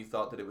time, you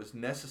thought that it was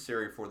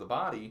necessary for the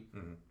body,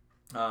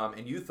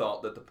 and you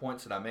thought that the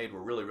points that I made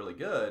were really, really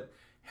good.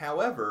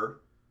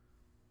 However,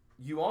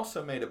 you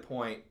also made a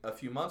point a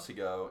few months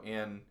ago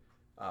in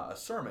a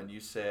sermon. You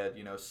said,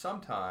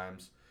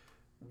 sometimes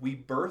we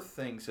birth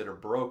things that are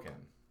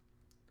broken,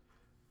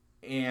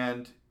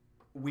 and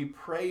we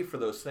pray for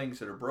those things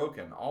that are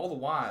broken. All the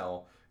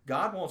while,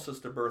 God wants us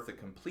to birth a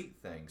complete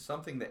thing,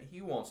 something that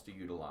He wants to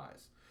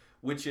utilize,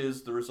 which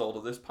is the result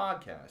of this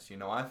podcast.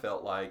 I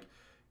felt like,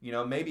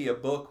 maybe a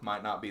book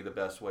might not be the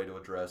best way to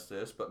address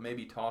this, but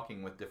maybe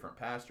talking with different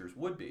pastors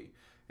would be.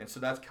 And so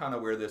that's kind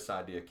of where this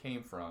idea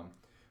came from.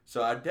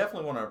 So I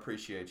definitely want to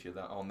appreciate you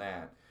on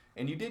that.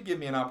 And you did give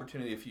me an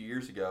opportunity a few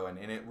years ago, and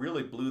it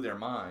really blew their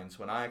minds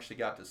when I actually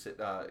got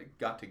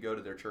to go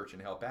to their church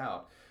and help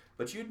out.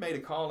 But you'd made a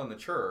call in the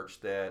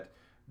church that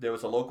there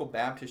was a local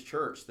Baptist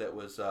church that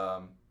was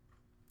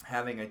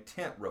having a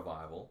tent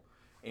revival,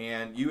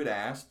 and you had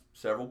asked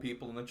several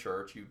people in the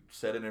church, you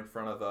said it in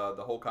front of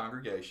the whole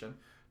congregation,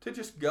 to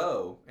just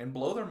go and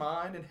blow their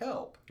mind and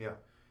help. Yeah.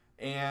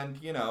 And,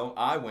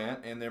 I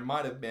went, and there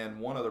might have been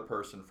one other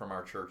person from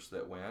our church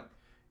that went.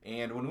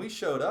 And when we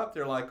showed up,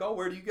 they're like, oh,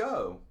 where do you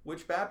go?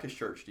 Which Baptist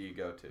church do you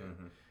go to?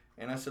 Mm-hmm.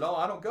 And I said, oh,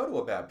 I don't go to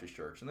a Baptist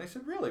church. And they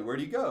said, really? Where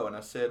do you go? And I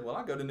said, well,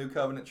 I go to New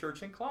Covenant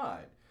Church in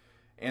Clyde.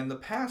 And the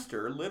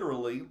pastor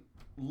literally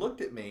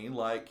looked at me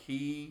like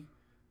he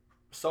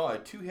saw a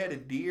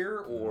two-headed deer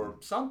or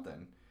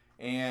something.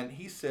 And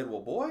he said,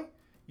 well, boy,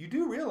 you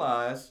do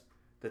realize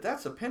that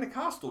that's a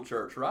Pentecostal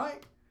church,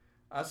 right?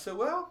 I said,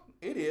 well,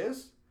 it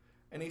is.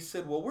 And he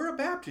said, well, we're a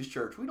Baptist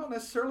church. We don't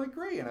necessarily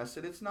agree. And I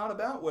said, it's not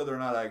about whether or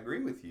not I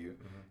agree with you.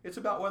 Mm-hmm. It's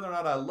about whether or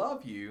not I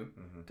love you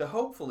to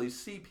hopefully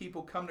see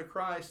people come to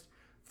Christ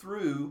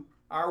through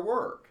our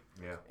work.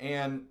 Yeah.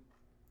 And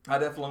I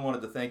definitely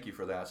wanted to thank you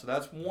for that. So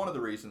that's one of the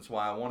reasons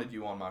why I wanted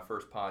you on my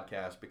first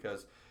podcast,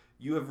 because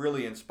you have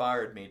really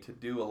inspired me to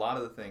do a lot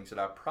of the things that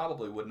I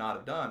probably would not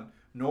have done,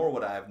 nor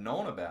would I have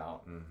known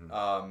about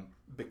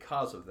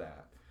because of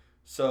that.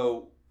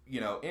 So,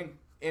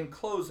 in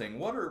closing,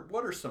 what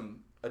are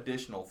some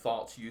additional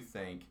thoughts you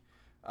think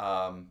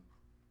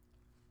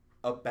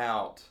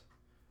about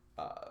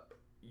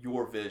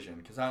your vision?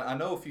 Because I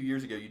know a few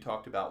years ago you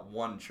talked about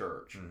one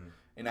church,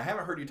 and I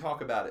haven't heard you talk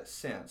about it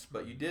since,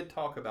 but you did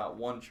talk about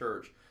one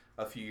church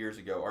a few years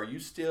ago. Are you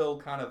still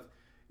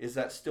is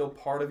that still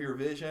part of your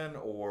vision,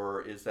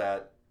 or is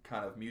that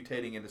kind of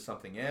mutating into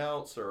something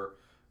else, or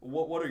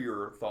what are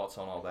your thoughts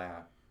on all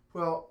that?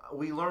 Well,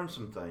 we learned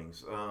some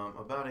things.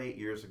 About 8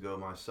 years ago,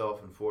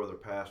 myself and 4 other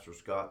pastors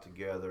got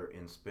together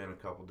and spent a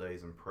couple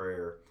days in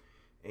prayer.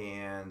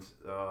 And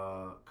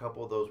a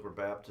couple of those were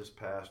Baptist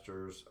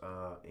pastors,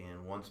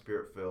 and one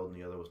Spirit-filled, and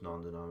the other was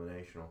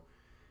non-denominational.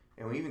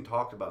 And we even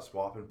talked about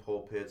swapping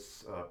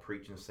pulpits,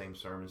 preaching the same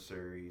sermon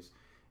series.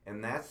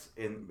 And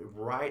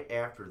right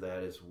after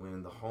that is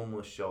when the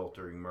homeless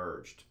shelter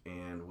emerged.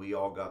 And we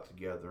all got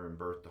together and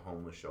birthed the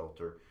homeless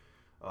shelter.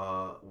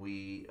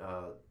 We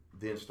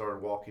then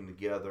started walking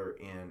together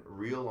and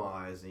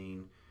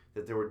realizing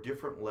that there were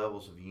different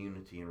levels of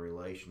unity and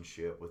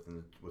relationship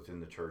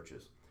within the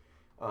churches.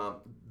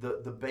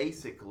 The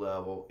basic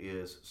level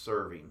is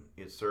serving.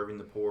 It's serving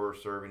the poor,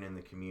 serving in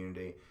the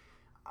community.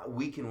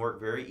 We can work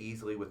very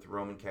easily with the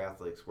Roman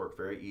Catholics, work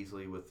very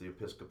easily with the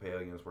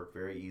Episcopalians, work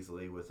very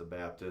easily with the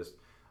Baptists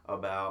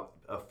about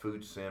a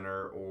food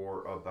center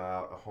or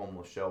about a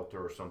homeless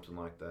shelter or something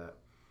like that.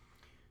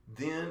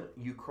 Then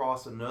you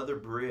cross another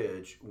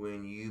bridge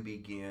when you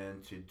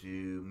begin to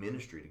do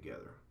ministry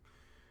together.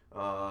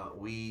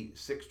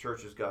 6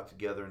 churches got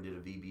together and did a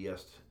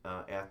VBS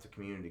at the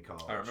community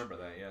college. I remember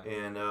that, yeah.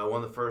 And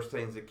one of the first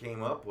things that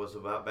came up was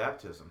about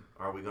baptism.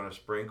 Are we going to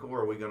sprinkle, or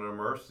are we going to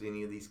immerse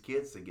any of these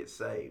kids to get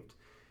saved?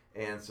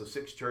 And so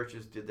 6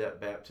 churches did that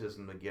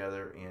baptism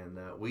together, and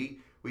we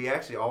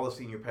actually, all the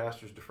senior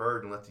pastors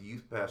deferred and let the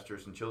youth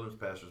pastors and children's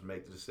pastors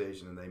make the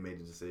decision, and they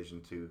made the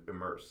decision to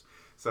immerse.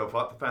 So I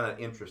found that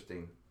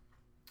interesting.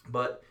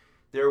 But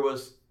there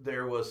was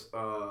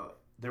a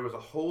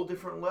whole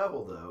different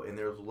level, though, and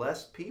there's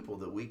less people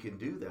that we can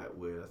do that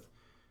with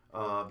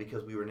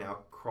because we were now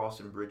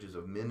crossing bridges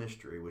of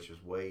ministry, which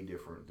is way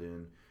different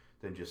than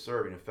just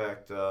serving. In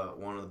fact,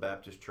 one of the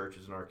Baptist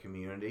churches in our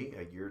community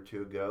a year or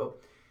 2 ago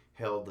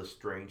held the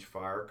Strange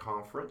Fire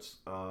Conference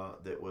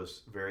that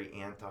was very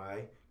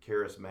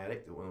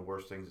anti-charismatic. One of the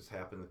worst things that's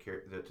happened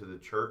to the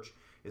church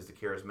is the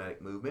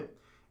charismatic movement.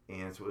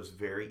 And so it was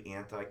very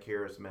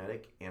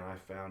anti-charismatic, and I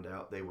found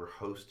out they were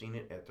hosting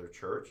it at their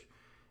church.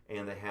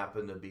 And they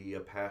happened to be a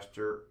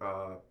pastor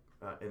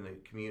in the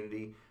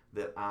community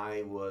that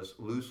I was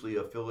loosely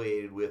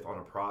affiliated with on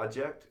a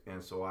project.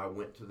 And so I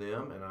went to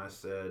them and I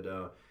said,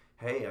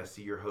 hey, I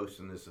see you're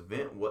hosting this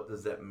event. What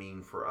does that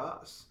mean for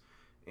us?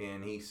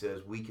 And he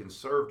says, we can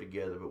serve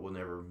together, but we'll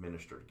never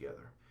minister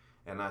together.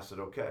 And I said,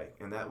 okay.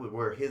 And that was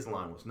where his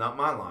line was, not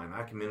my line.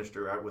 I can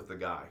minister right with the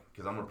guy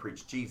because I'm going to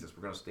preach Jesus.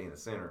 We're going to stay in the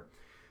center.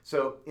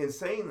 So in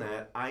saying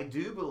that, I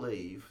do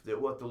believe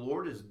that what the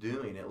Lord is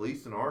doing, at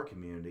least in our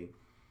community,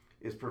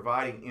 is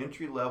providing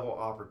entry-level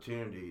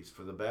opportunities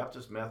for the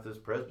Baptist,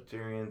 Methodist,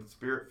 Presbyterian,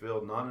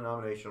 Spirit-filled,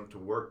 non-denominational to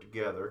work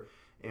together.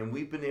 And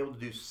we've been able to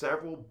do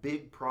several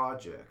big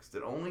projects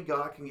that only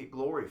God can get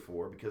glory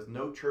for because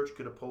no church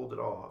could have pulled it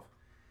off.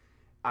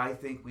 I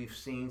think we've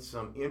seen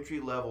some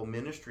entry-level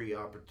ministry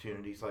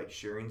opportunities like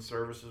sharing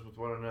services with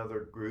one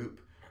another, group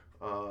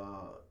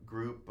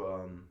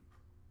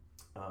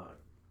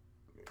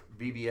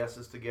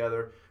VBSs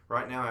together.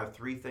 Right now I have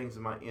 3 things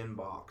in my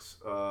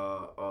inbox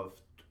of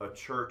a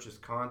church has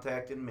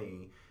contacted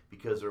me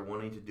because they're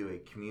wanting to do a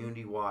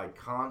community-wide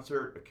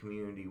concert, a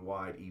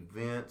community-wide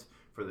event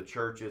for the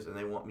churches, and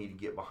they want me to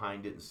get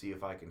behind it and see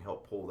if I can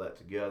help pull that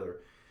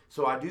together.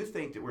 So I do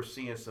think that we're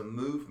seeing some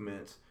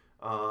movement,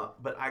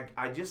 but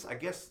I guess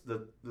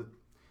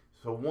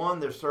so one,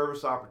 there's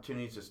service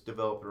opportunities, just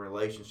developing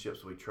relationships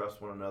so we trust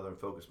one another and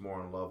focus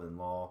more on love than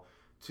law.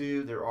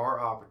 2, there are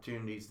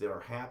opportunities that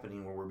are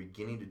happening where we're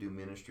beginning to do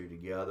ministry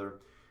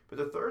together. But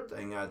the third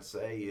thing I'd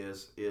say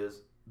is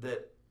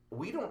that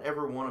we don't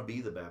ever want to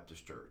be the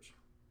Baptist church.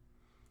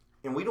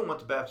 And we don't want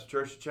the Baptist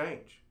church to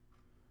change.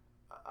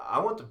 I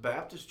want the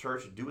Baptist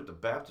church to do what the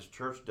Baptist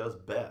church does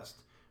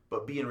best,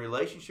 but be in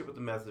relationship with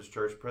the Methodist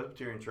church,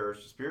 Presbyterian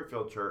church, the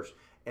Spirit-filled church,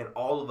 and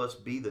all of us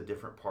be the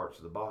different parts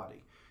of the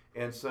body.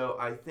 And so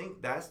I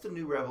think that's the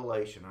new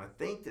revelation. I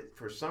think that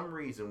for some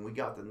reason we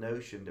got the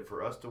notion that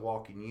for us to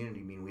walk in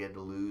unity mean we had to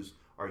lose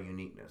our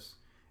uniqueness.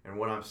 And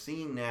what I'm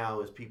seeing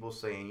now is people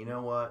saying, you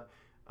know what,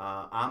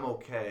 I'm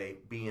okay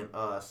being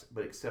us,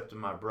 but accepting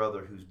my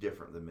brother who's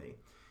different than me.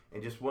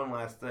 And just one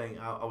last thing,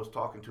 I was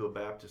talking to a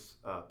Baptist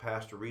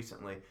pastor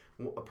recently.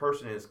 A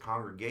person in his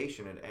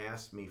congregation had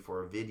asked me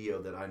for a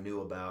video that I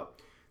knew about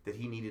that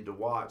he needed to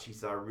watch. He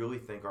said, I really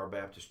think our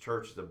Baptist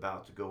church is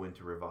about to go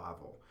into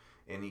revival.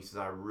 And he says,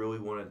 I really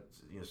wanted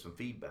some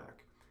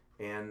feedback.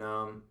 And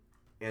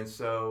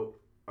so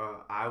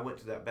I went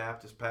to that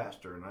Baptist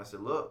pastor and I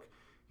said, look,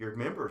 your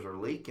members are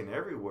leaking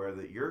everywhere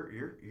that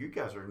you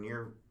guys are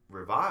near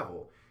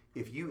revival.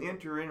 If you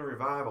enter in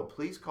revival,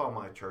 please call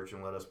my church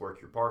and let us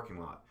work your parking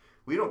lot.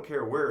 We don't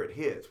care where it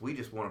hits. We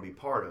just want to be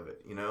part of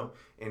it,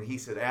 And he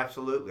said,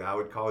 absolutely, I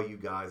would call you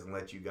guys and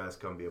let you guys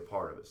come be a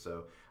part of it.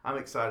 So I'm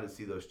excited to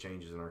see those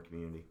changes in our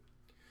community.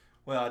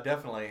 Well, I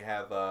definitely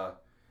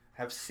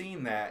have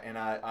seen that, and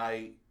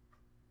I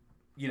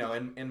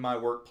in my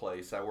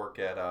workplace, I work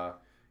at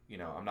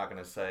I'm not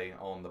going to say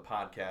on the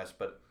podcast,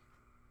 but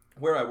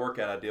where I work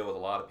at, I deal with a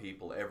lot of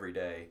people every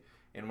day.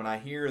 And when I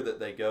hear that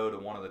they go to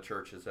one of the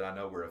churches that I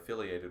know we're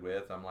affiliated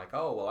with, I'm like,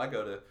 oh, well, I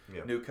go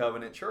to New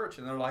Covenant Church.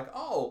 And they're like,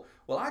 oh,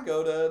 well, I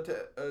go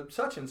to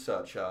such and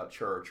such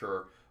church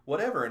or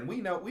whatever. And we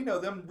know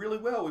them really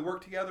well. We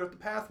work together at the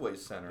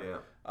Pathways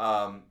Center.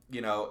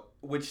 Yeah.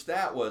 Which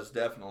that was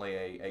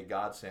definitely a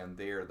godsend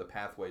there, the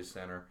Pathways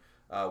Center,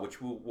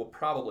 which we'll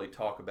probably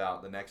talk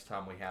about the next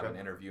time we have an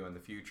interview in the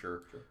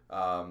future.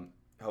 Sure.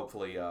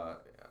 Hopefully,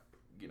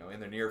 in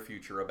the near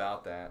future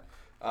about that.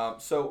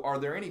 So are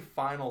there any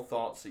final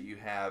thoughts that you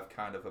have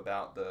kind of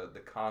about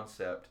the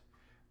concept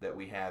that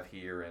we have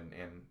here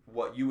and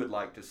what you would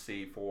like to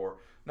see for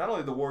not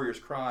only the Warrior's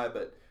Cry,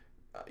 but,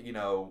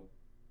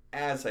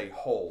 as a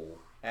whole,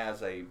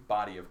 as a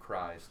body of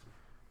Christ?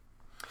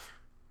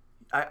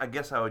 I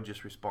guess I would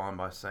just respond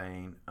by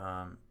saying,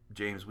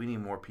 James, we need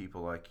more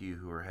people like you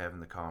who are having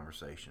the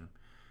conversation,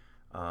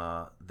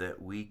 that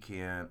we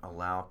can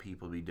allow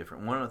people to be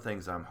different. One of the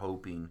things I'm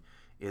hoping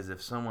is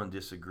if someone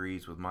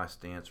disagrees with my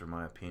stance or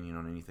my opinion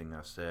on anything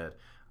I've said,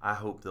 I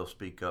hope they'll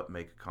speak up,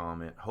 make a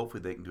comment.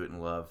 Hopefully they can do it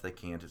in love. If they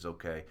can't, it's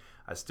okay.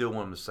 I still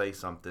want them to say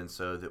something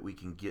so that we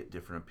can get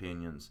different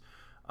opinions,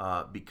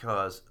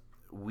 because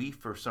we,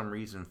 for some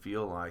reason,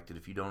 feel like that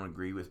if you don't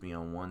agree with me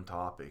on one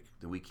topic,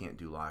 that we can't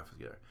do life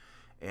together.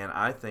 And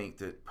I think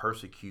that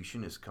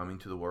persecution is coming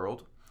to the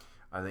world.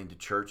 I think the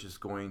church is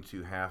going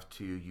to have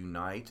to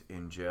unite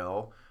and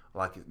gel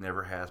like it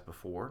never has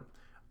before.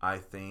 I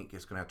think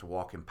it's going to have to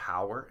walk in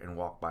power and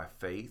walk by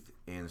faith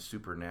and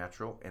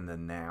supernatural and the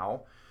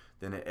now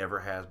than it ever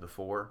has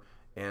before.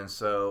 And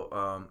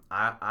so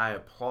I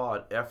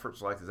applaud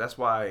efforts like this. That's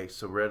why I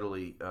so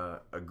readily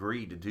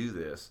agree to do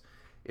this,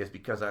 is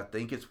because I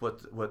think it's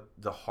what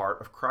the heart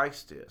of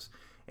Christ is.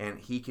 And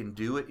he can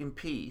do it in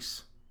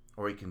peace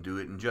or he can do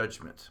it in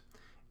judgment.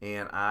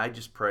 And I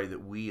just pray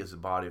that we as a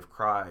body of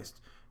Christ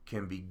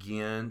can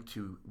begin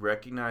to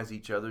recognize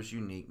each other's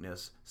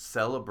uniqueness,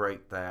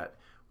 celebrate that,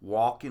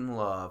 walk in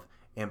love,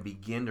 and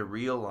begin to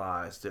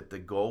realize that the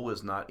goal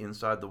is not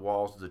inside the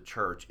walls of the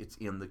church, it's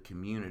in the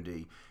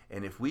community.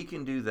 And if we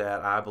can do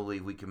that, I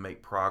believe we can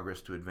make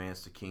progress to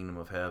advance the kingdom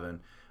of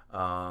heaven.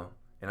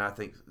 And I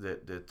think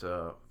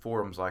that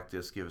forums like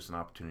this give us an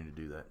opportunity to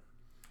do that.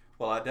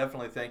 Well, I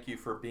definitely thank you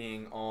for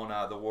being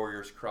on The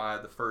Warrior's Cry,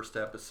 the first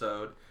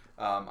episode.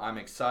 I'm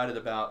excited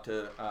about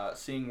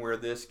seeing where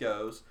this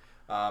goes.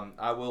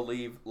 I will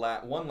leave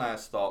one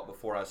last thought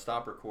before I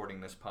stop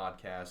recording this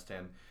podcast,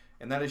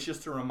 and that is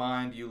just to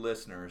remind you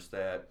listeners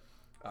that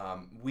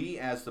we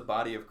as the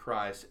body of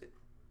Christ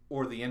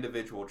or the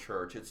individual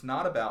church, it's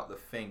not about the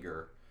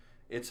finger,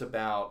 it's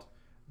about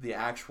the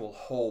actual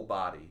whole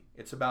body.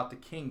 It's about the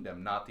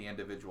kingdom, not the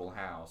individual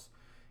house.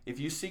 If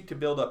you seek to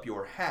build up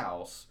your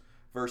house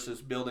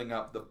versus building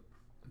up the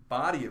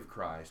body of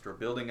Christ or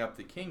building up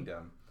the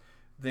kingdom,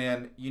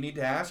 then you need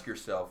to ask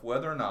yourself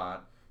whether or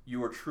not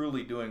you are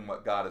truly doing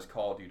what God has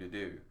called you to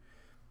do.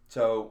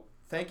 So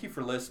thank you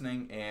for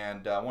listening,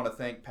 and I want to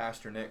thank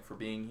Pastor Nick for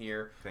being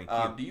here. Thank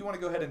you. Do you want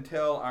to go ahead and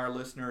tell our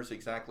listeners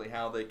exactly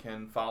how they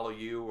can follow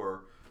you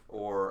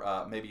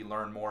or maybe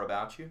learn more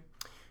about you?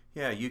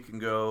 Yeah, you can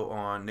go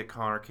on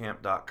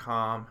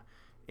nickhonerkamp.com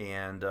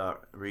and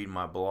read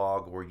my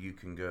blog, or you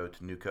can go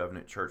to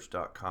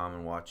newcovenantchurch.com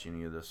and watch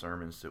any of the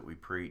sermons that we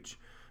preach.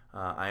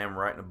 I am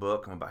writing a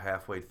book. I'm about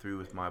halfway through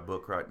with my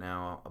book right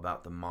now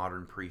about the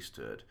modern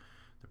priesthood,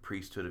 the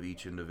priesthood of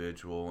each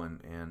individual,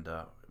 and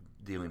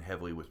dealing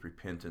heavily with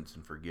repentance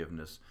and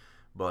forgiveness.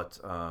 But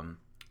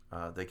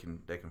they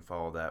can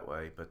follow that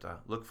way. But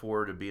look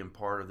forward to being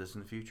part of this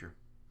in the future.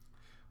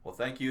 Well,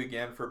 thank you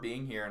again for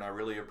being here, and I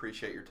really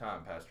appreciate your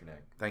time, Pastor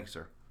Nick. Thanks,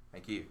 sir.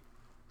 Thank you.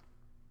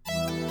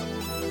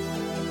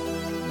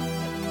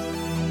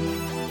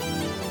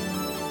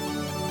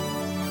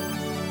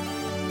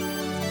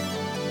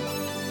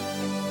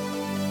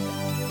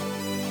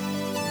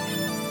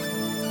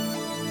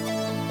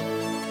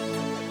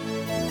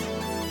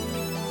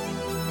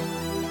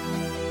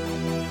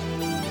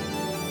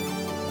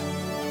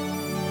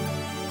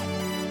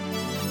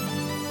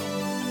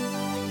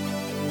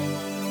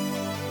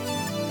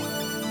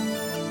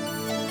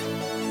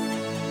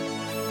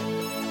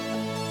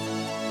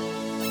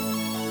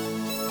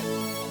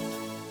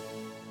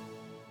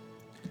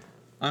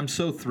 I'm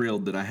so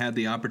thrilled that I had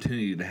the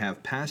opportunity to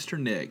have Pastor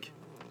Nick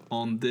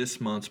on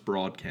this month's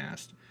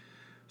broadcast.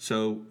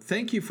 So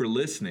thank you for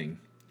listening.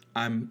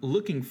 I'm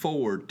looking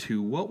forward to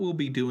what we'll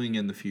be doing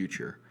in the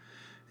future.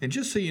 And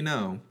just so you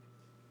know,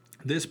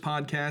 this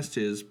podcast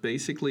is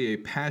basically a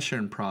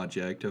passion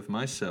project of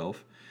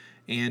myself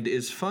and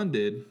is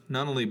funded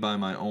not only by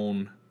my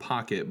own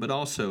pocket, but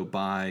also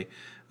by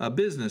a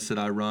business that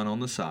I run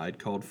on the side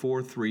called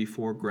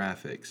 434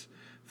 Graphics.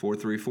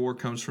 434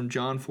 comes from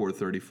John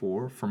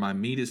 4:34, "For my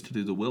meat is to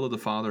do the will of the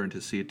Father and to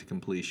see it to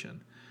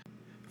completion."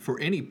 For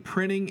any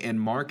printing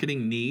and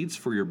marketing needs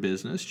for your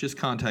business, just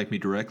contact me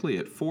directly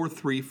at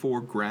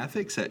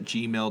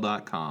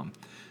 434graphics@gmail.com.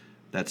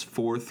 That's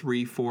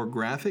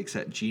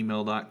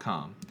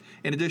 434graphics@gmail.com.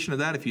 In addition to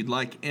that, if you'd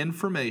like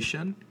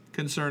information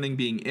concerning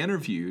being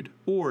interviewed,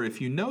 or if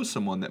you know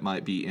someone that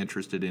might be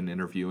interested in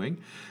interviewing,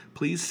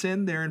 please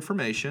send their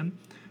information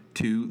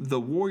to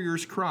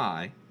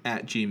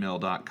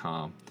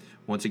thewarriorscry@gmail.com.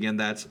 Once again,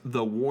 that's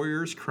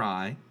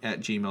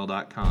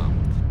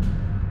thewarriorscry@gmail.com.